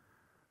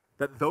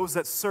 That those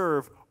that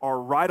serve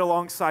are right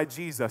alongside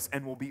Jesus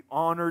and will be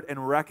honored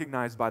and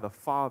recognized by the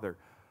Father.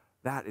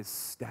 That is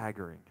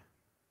staggering.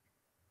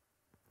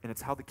 And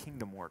it's how the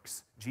kingdom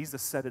works.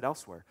 Jesus said it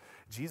elsewhere.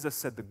 Jesus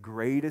said the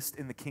greatest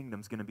in the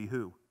kingdom is going to be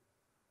who?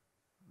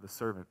 The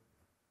servant.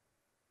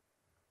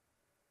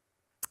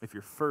 If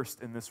you're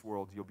first in this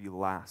world, you'll be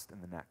last in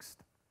the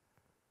next.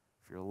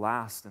 If you're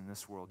last in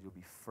this world, you'll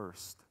be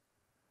first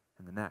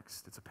in the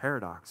next. It's a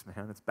paradox,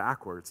 man. It's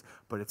backwards,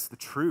 but it's the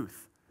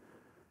truth.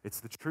 It's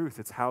the truth.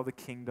 It's how the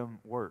kingdom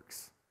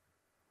works.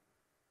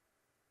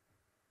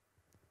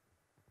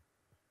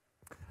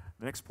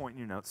 The next point in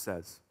your notes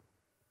says,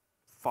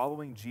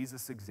 following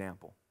Jesus'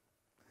 example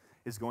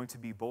is going to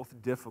be both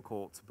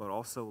difficult but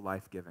also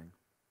life-giving.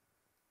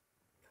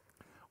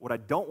 What I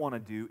don't want to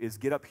do is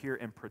get up here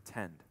and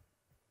pretend.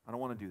 I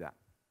don't want to do that.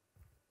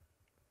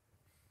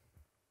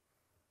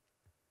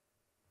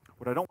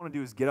 What I don't want to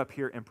do is get up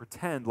here and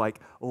pretend like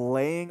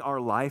laying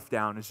our life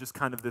down is just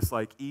kind of this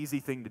like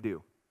easy thing to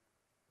do.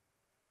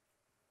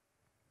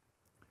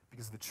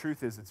 Because the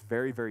truth is, it's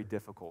very, very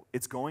difficult.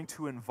 It's going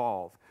to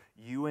involve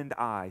you and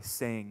I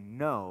saying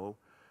no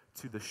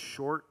to the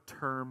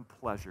short-term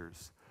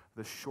pleasures,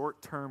 the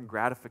short-term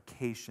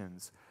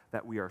gratifications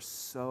that we are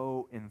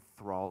so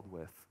enthralled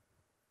with.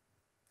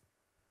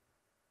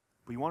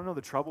 But you want to know the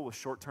trouble with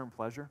short-term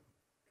pleasure?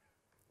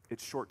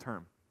 It's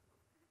short-term.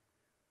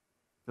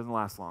 Doesn't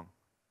last long.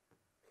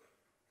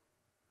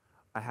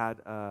 I had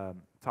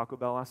Taco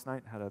Bell last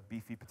night, had a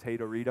beefy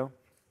potato burrito.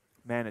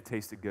 Man, it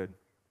tasted good.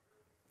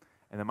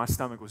 And then my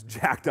stomach was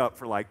jacked up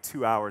for like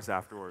 2 hours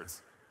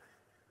afterwards.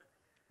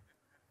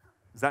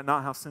 Is that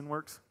not how sin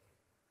works?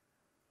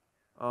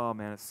 Oh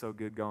man, it's so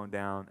good going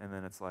down, and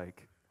then it's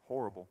like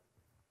horrible.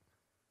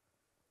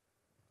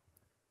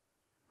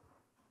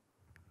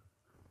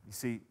 You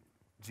see,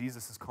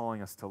 Jesus is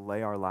calling us to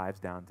lay our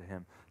lives down to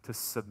him, to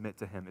submit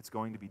to him. It's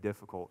going to be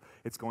difficult.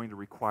 It's going to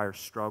require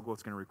struggle.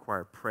 It's going to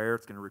require prayer.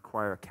 It's going to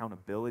require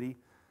accountability.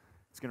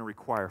 It's going to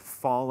require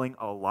falling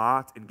a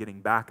lot and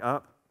getting back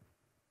up.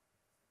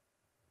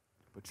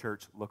 But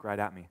church, look right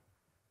at me.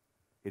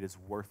 It is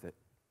worth it.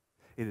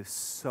 It is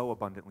so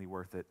abundantly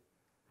worth it.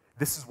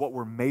 This is what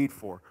we're made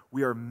for.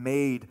 We are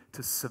made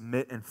to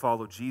submit and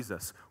follow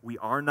Jesus. We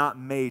are not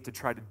made to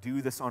try to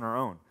do this on our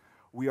own.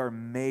 We are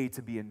made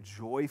to be in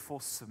joyful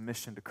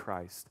submission to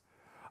Christ.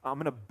 I'm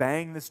going to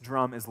bang this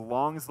drum as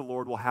long as the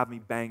Lord will have me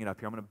bang it up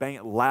here. I'm going to bang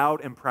it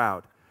loud and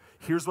proud.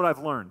 Here's what I've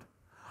learned.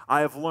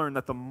 I have learned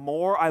that the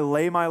more I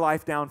lay my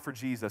life down for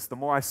Jesus, the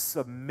more I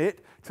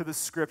submit to the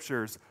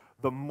Scriptures,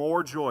 the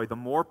more joy, the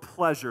more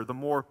pleasure, the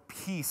more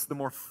peace, the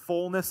more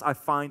fullness I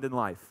find in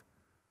life.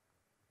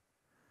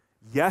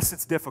 Yes,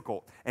 it's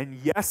difficult. And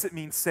yes, it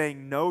means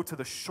saying no to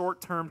the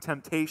short-term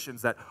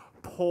temptations that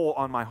pull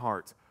on my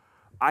heart.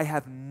 I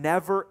have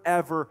never,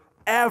 ever,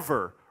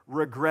 ever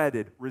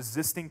regretted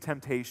resisting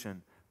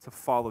temptation to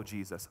follow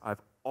Jesus.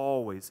 I've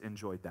always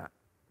enjoyed that.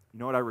 You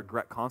know what I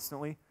regret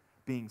constantly?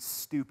 Being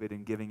stupid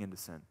and giving into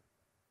sin.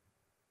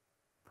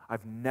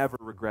 I've never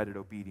regretted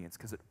obedience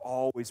because it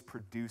always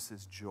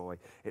produces joy.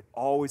 It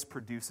always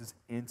produces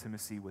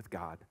intimacy with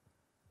God.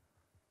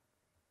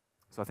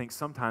 So I think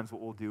sometimes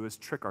what we'll do is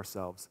trick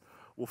ourselves.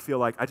 We'll feel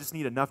like, I just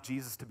need enough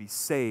Jesus to be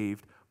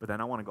saved, but then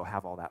I want to go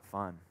have all that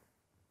fun.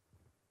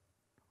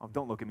 Oh,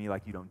 don't look at me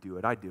like you don't do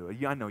it. I do it.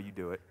 Yeah, I know you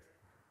do it.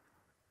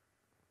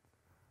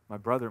 My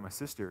brother, my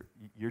sister,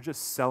 you're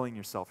just selling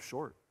yourself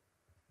short.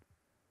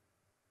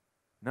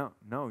 No,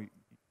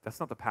 that's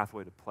not the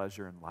pathway to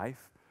pleasure in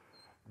life.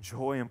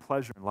 Joy and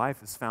pleasure in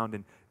life is found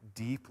in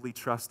deeply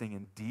trusting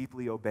and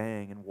deeply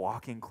obeying and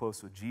walking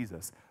close with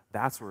Jesus.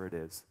 That's where it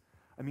is.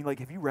 I mean, like,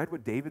 have you read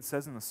what David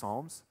says in the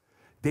Psalms?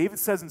 David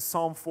says in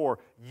Psalm 4,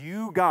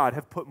 "You, God,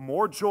 have put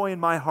more joy in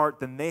my heart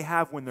than they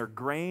have when their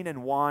grain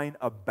and wine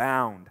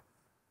abound."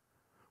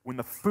 When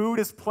the food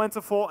is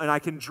plentiful and I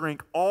can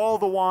drink all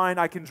the wine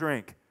I can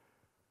drink,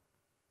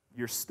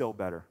 you're still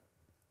better.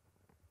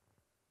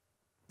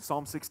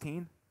 Psalm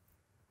 16,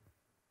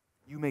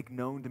 "You make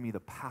known to me the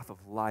path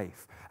of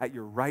life. At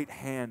your right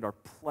hand are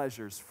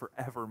pleasures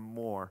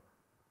forevermore."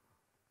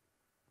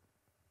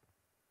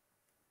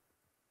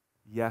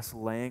 Yes,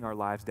 laying our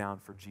lives down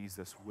for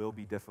Jesus will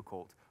be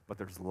difficult, but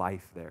there's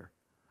life there.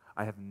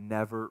 I have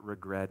never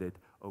regretted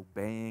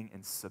obeying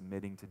and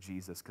submitting to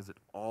Jesus because it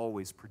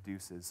always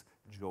produces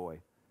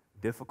joy.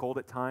 Difficult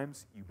at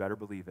times, you better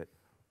believe it.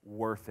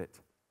 Worth it.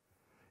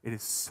 It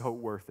is so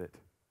worth it.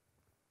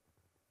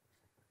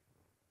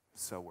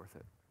 So worth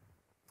it.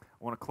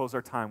 I want to close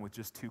our time with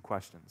just two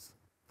questions.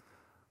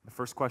 The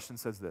first question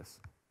says this: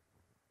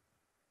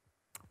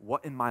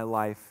 what in my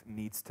life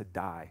needs to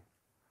die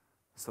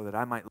so that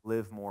I might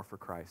live more for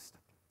Christ?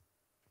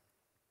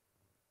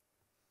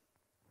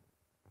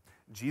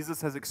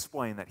 Jesus has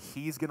explained that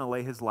he's going to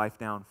lay his life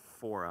down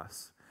for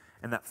us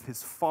and that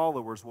his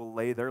followers will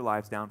lay their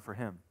lives down for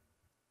him.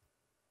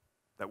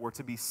 That we're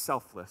to be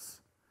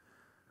selfless.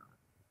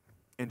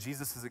 And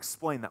Jesus has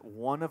explained that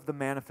one of the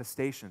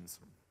manifestations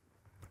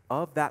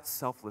of that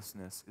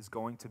selflessness is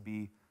going to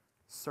be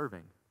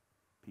serving.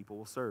 People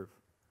will serve.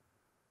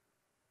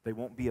 They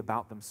won't be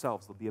about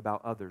themselves. They'll be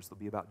about others. They'll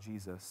be about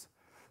Jesus.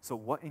 So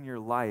what in your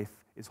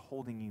life is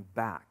holding you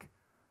back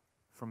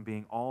from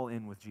being all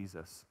in with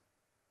Jesus?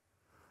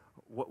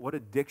 What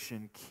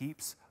addiction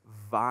keeps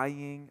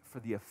vying for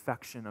the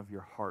affection of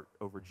your heart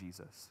over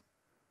Jesus?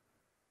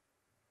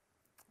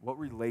 What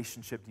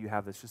relationship do you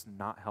have that's just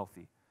not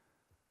healthy?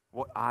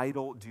 What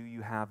idol do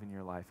you have in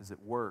your life? Is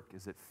it work?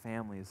 Is it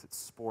family? Is it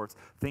sports?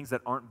 Things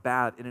that aren't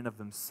bad in and of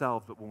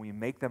themselves, but when we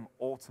make them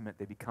ultimate,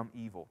 they become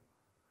evil.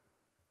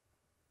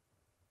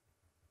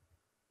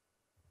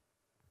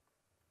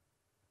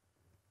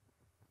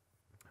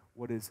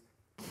 What is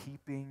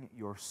keeping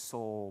your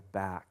soul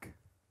back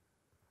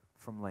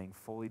from laying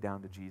fully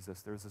down to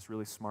Jesus? There's this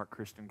really smart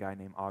Christian guy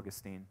named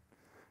Augustine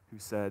who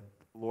said,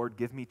 "Lord,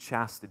 give me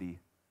chastity,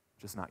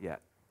 just not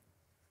yet."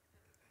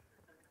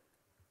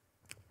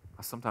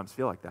 I sometimes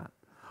feel like that.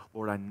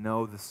 Lord, I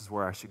know this is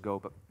where I should go,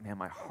 but man,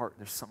 my heart,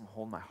 there's something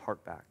holding my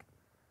heart back.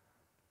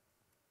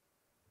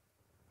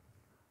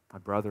 My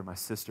brother, my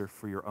sister,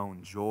 for your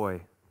own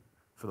joy,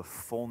 for the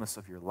fullness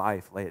of your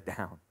life, lay it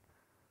down.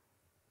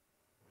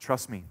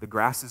 Trust me, the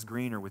grass is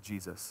greener with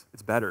Jesus.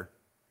 It's better.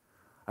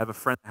 I have a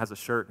friend that has a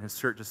shirt, and his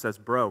shirt just says,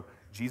 "Bro,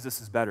 Jesus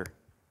is better."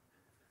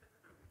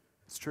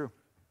 It's true.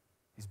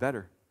 He's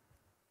better.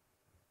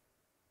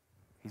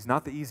 He's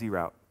not the easy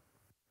route.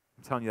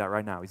 I'm telling you that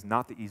right now. He's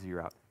not the easy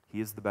route. He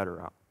is the better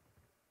route.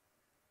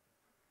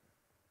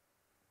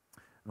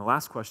 And the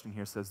last question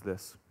here says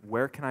this: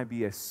 where can I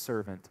be a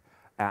servant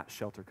at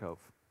Shelter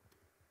Cove?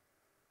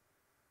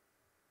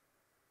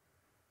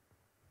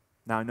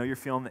 Now, I know you're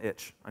feeling the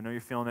itch. I know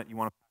you're feeling it. You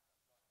want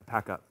to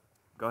pack up.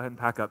 Go ahead and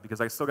pack up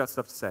because I still got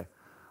stuff to say.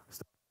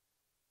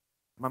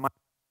 My mic.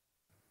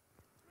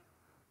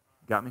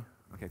 Got me?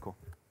 Okay, cool.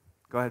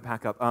 Go ahead and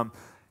pack up.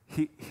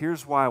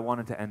 Here's why I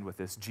wanted to end with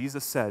this.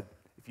 Jesus said,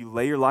 if you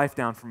lay your life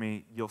down for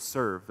me, you'll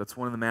serve. That's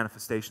one of the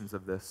manifestations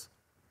of this.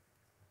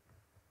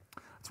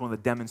 It's one of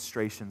the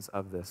demonstrations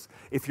of this.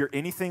 If you're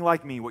anything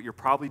like me, what you're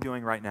probably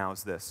doing right now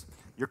is this.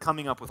 You're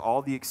coming up with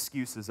all the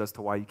excuses as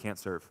to why you can't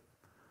serve.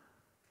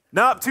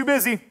 Nope, too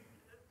busy.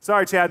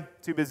 Sorry, Chad,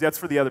 too busy. That's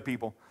for the other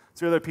people.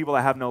 It's for the other people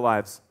that have no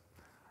lives.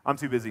 I'm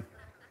too busy.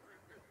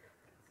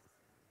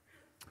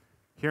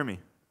 Hear me.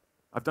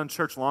 I've done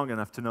church long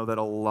enough to know that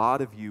a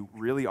lot of you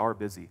really are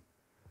busy.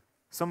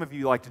 Some of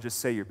you like to just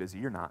say you're busy.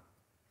 You're not.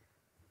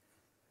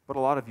 But a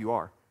lot of you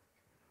are.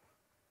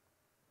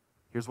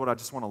 Here's what I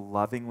just want to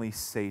lovingly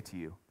say to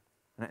you,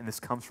 and this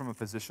comes from a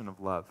position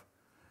of love.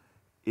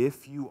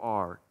 If you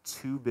are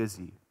too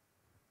busy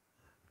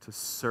to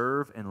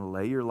serve and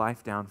lay your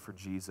life down for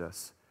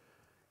Jesus,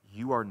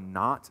 you are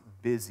not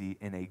busy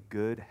in a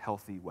good,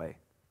 healthy way.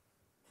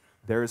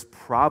 There is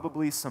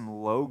probably some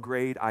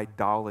low-grade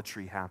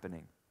idolatry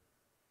happening.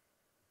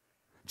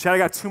 Chad, I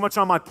got too much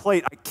on my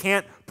plate. I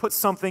can't put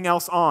something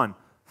else on.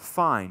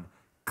 Fine.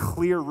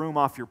 Clear room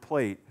off your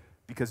plate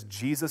because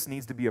Jesus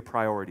needs to be a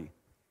priority.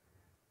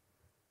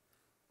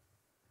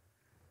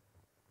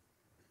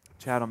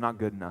 Chad, I'm not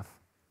good enough.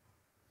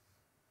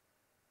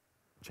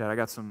 Chad, I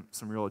got some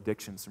real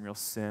addiction, some real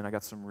sin. I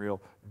got some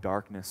real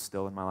darkness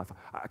still in my life.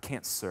 I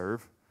can't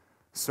serve.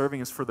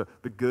 Serving is for the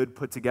good,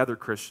 put-together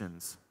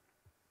Christians.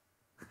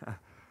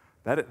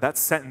 That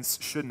sentence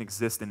shouldn't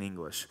exist in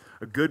English.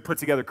 A good,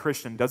 put-together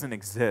Christian doesn't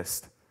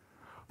exist.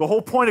 The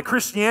whole point of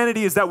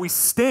Christianity is that we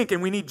stink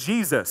and we need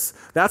Jesus.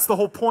 That's the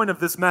whole point of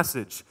this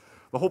message.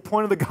 The whole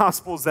point of the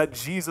gospel is that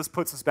Jesus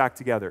puts us back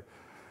together.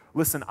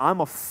 Listen,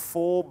 I'm a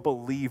full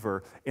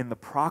believer in the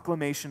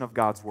proclamation of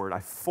God's word. I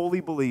fully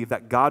believe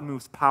that God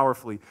moves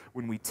powerfully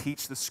when we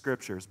teach the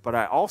scriptures, but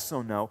I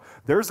also know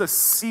there's a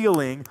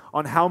ceiling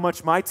on how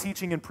much my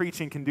teaching and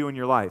preaching can do in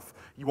your life.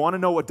 You want to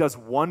know what does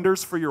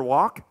wonders for your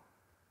walk?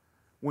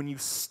 When you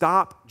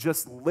stop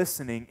just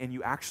listening and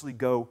you actually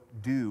go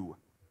do.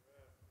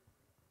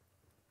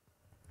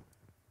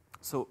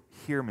 So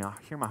hear me,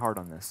 hear my heart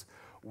on this.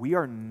 We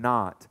are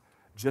not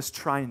just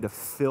trying to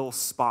fill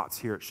spots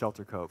here at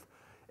Shelter Cove.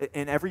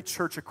 In every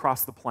church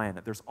across the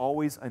planet, there's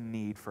always a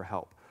need for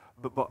help.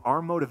 But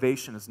our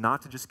motivation is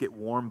not to just get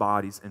warm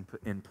bodies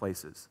in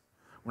places.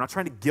 We're not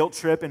trying to guilt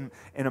trip and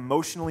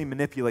emotionally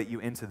manipulate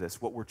you into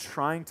this. What we're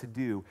trying to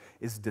do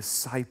is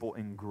disciple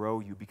and grow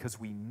you because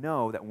we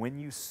know that when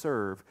you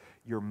serve,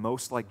 you're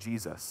most like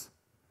Jesus.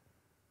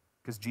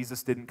 Because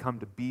Jesus didn't come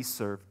to be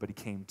served, but he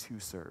came to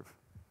serve.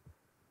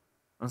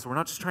 And so we're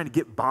not just trying to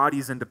get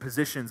bodies into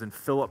positions and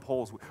fill up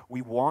holes.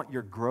 We want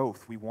your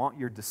growth. We want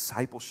your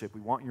discipleship. We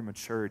want your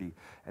maturity.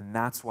 And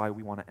that's why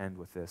we want to end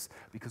with this.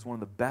 Because one of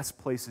the best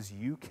places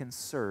you can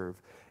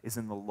serve is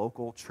in the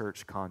local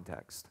church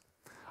context.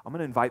 I'm going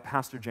to invite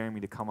Pastor Jeremy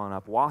to come on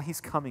up. While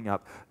he's coming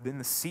up, in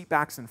the seat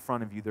backs in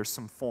front of you, there's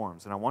some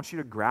forms. And I want you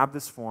to grab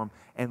this form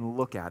and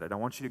look at it. I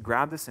want you to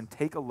grab this and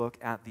take a look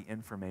at the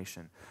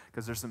information.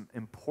 Because there's some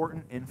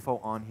important info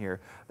on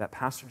here that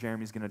Pastor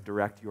Jeremy is going to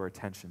direct your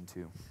attention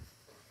to.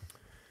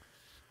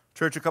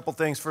 Church, a couple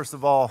things. First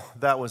of all,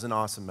 that was an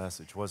awesome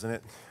message, wasn't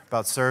it?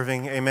 About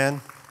serving, amen?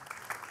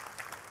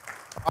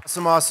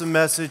 Awesome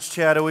message,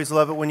 Chad. Always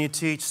love it when you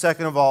teach.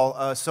 Second of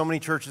all, so many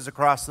churches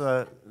across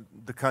the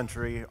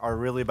country are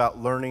really about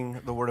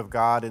learning the Word of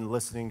God and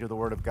listening to the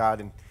Word of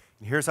God. And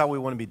here's how we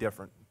want to be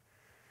different.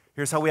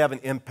 Here's how we have an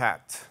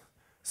impact.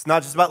 It's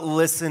not just about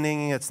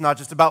listening. It's not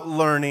just about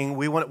learning.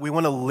 We want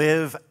to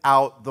live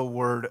out the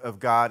Word of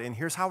God. And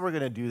here's how we're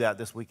going to do that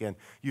this weekend.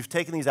 You've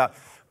taken these out.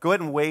 Go ahead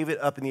and wave it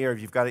up in the air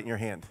if you've got it in your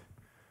hand.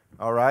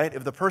 All right?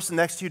 If the person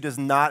next to you does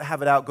not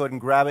have it out, go ahead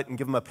and grab it and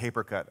give them a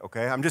paper cut,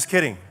 okay? I'm just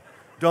kidding.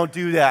 Don't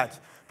do that.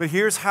 But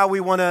here's how we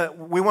want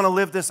to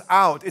live this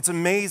out. It's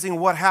amazing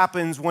what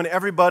happens when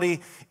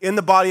everybody in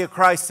the body of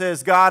Christ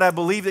says, God, I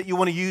believe that you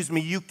want to use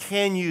me. You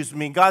can use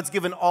me. God's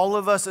given all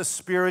of us a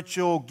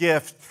spiritual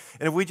gift.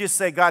 And if we just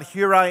say, God,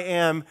 here I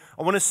am.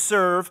 I want to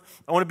serve.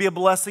 I want to be a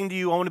blessing to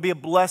you. I want to be a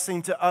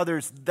blessing to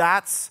others.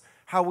 That's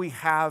how we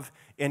have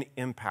an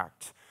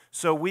impact.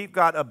 So we've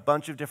got a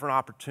bunch of different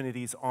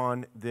opportunities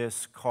on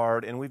this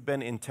card, and we've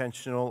been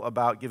intentional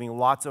about giving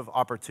lots of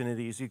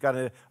opportunities. You've got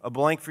a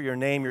blank for your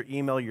name, your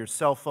email, your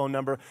cell phone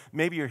number.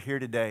 Maybe you're here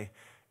today,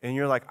 and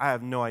you're like, I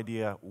have no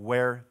idea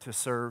where to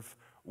serve,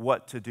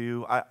 what to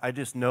do. I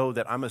just know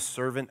that I'm a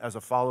servant as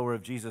a follower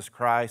of Jesus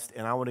Christ,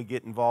 and I want to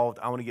get involved.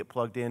 I want to get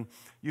plugged in.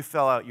 You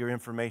fill out your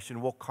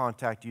information. We'll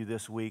contact you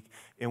this week,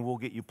 and we'll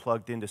get you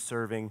plugged into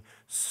serving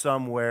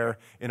somewhere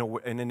in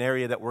an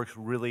area that works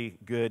really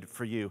good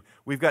for you.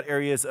 We've got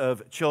areas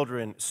of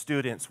children,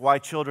 students. Why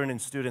children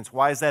and students?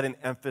 Why is that an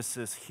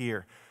emphasis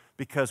here?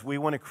 Because we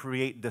want to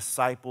create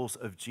disciples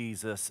of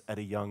Jesus at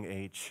a young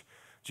age.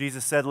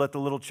 Jesus said, let the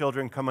little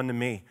children come unto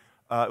me.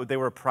 They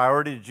were a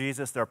priority to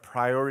Jesus. They're a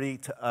priority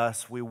to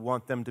us. We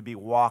want them to be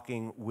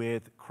walking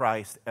with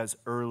Christ as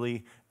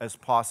early as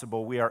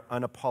possible. We are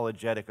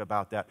unapologetic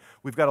about that.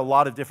 We've got a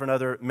lot of different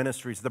other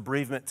ministries. The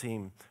bereavement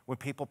team, when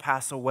people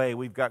pass away,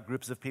 we've got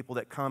groups of people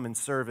that come and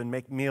serve and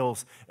make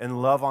meals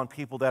and love on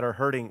people that are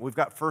hurting. We've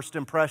got first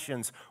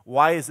impressions.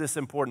 Why is this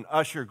important?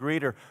 Usher,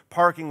 greeter,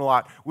 parking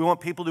lot. We want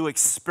people to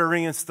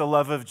experience the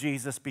love of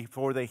Jesus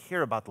before they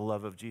hear about the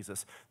love of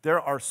Jesus. There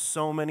are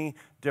so many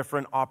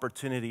different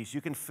opportunities.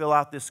 You can fill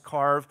out this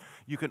card.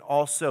 You can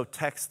also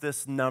text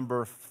this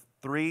number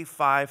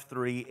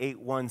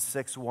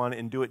 353-8161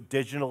 and do it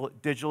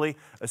digitally,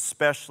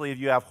 especially if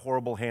you have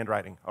horrible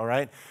handwriting, all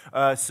right?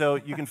 So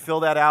you can fill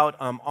that out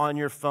on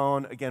your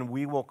phone. Again,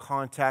 we will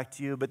contact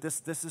you, but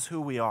this is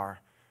who we are.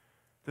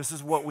 This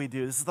is what we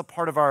do. This is the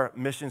part of our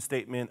mission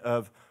statement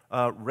of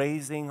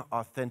raising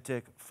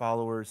authentic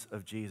followers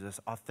of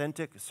Jesus.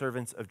 Authentic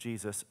servants of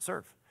Jesus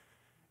serve.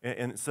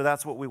 And so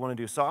that's what we want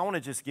to do. So I want to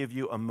just give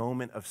you a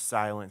moment of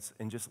silence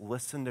and just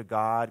listen to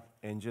God.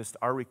 And just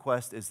our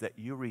request is that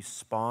you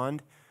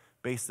respond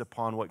based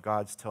upon what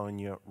God's telling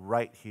you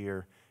right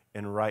here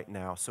and right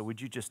now. So would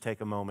you just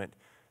take a moment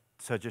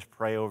to just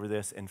pray over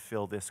this and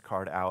fill this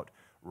card out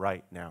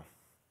right now?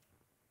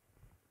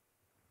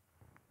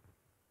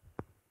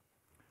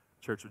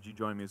 Church, would you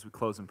join me as we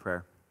close in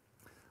prayer?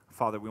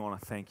 Father, we want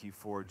to thank you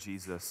for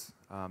Jesus.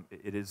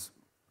 It is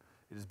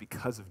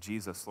because of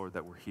Jesus, Lord,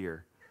 that we're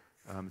here.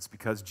 It's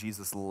because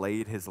Jesus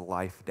laid his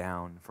life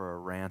down for a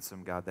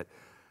ransom, God, that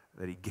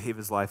he gave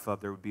his life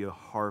up. There would be a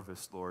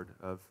harvest, Lord,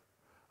 of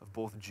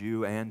both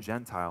Jew and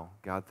Gentile.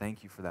 God,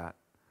 thank you for that.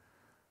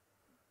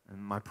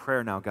 And my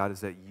prayer now, God,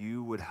 is that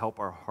you would help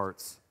our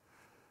hearts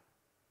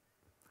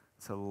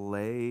to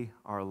lay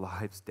our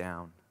lives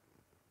down.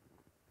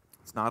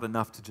 It's not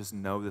enough to just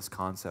know this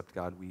concept,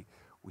 God. We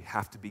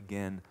have to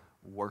begin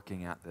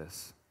working at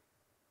this.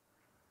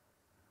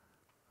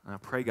 And I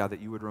pray, God,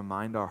 that you would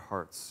remind our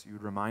hearts, you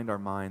would remind our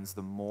minds,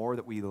 the more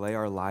that we lay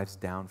our lives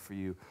down for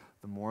you,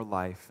 the more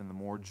life and the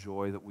more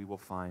joy that we will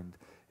find.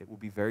 It will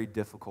be very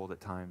difficult at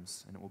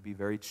times, and it will be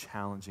very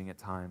challenging at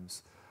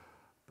times,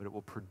 but it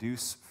will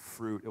produce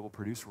fruit, it will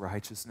produce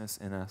righteousness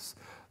in us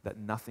that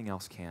nothing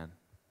else can.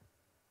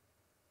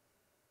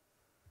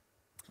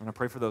 And I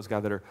pray for those,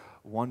 God, that are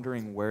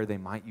wondering where they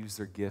might use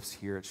their gifts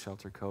here at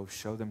Shelter Cove.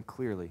 Show them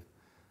clearly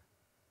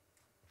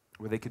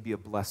where they could be a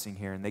blessing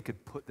here and they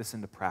could put this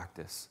into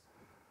practice.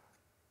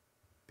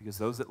 Because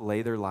those that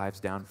lay their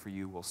lives down for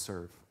you will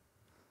serve.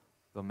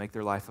 They'll make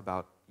their life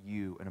about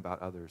you and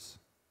about others.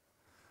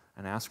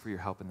 And I ask for your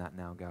help in that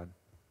now, God.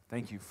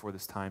 Thank you for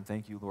this time.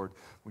 Thank you, Lord.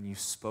 When you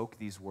spoke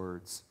these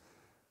words,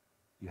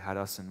 you had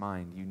us in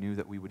mind. You knew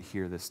that we would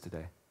hear this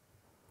today.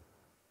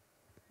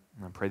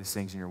 And I pray these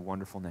things in your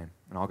wonderful name.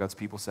 And all God's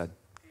people said,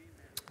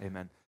 Amen.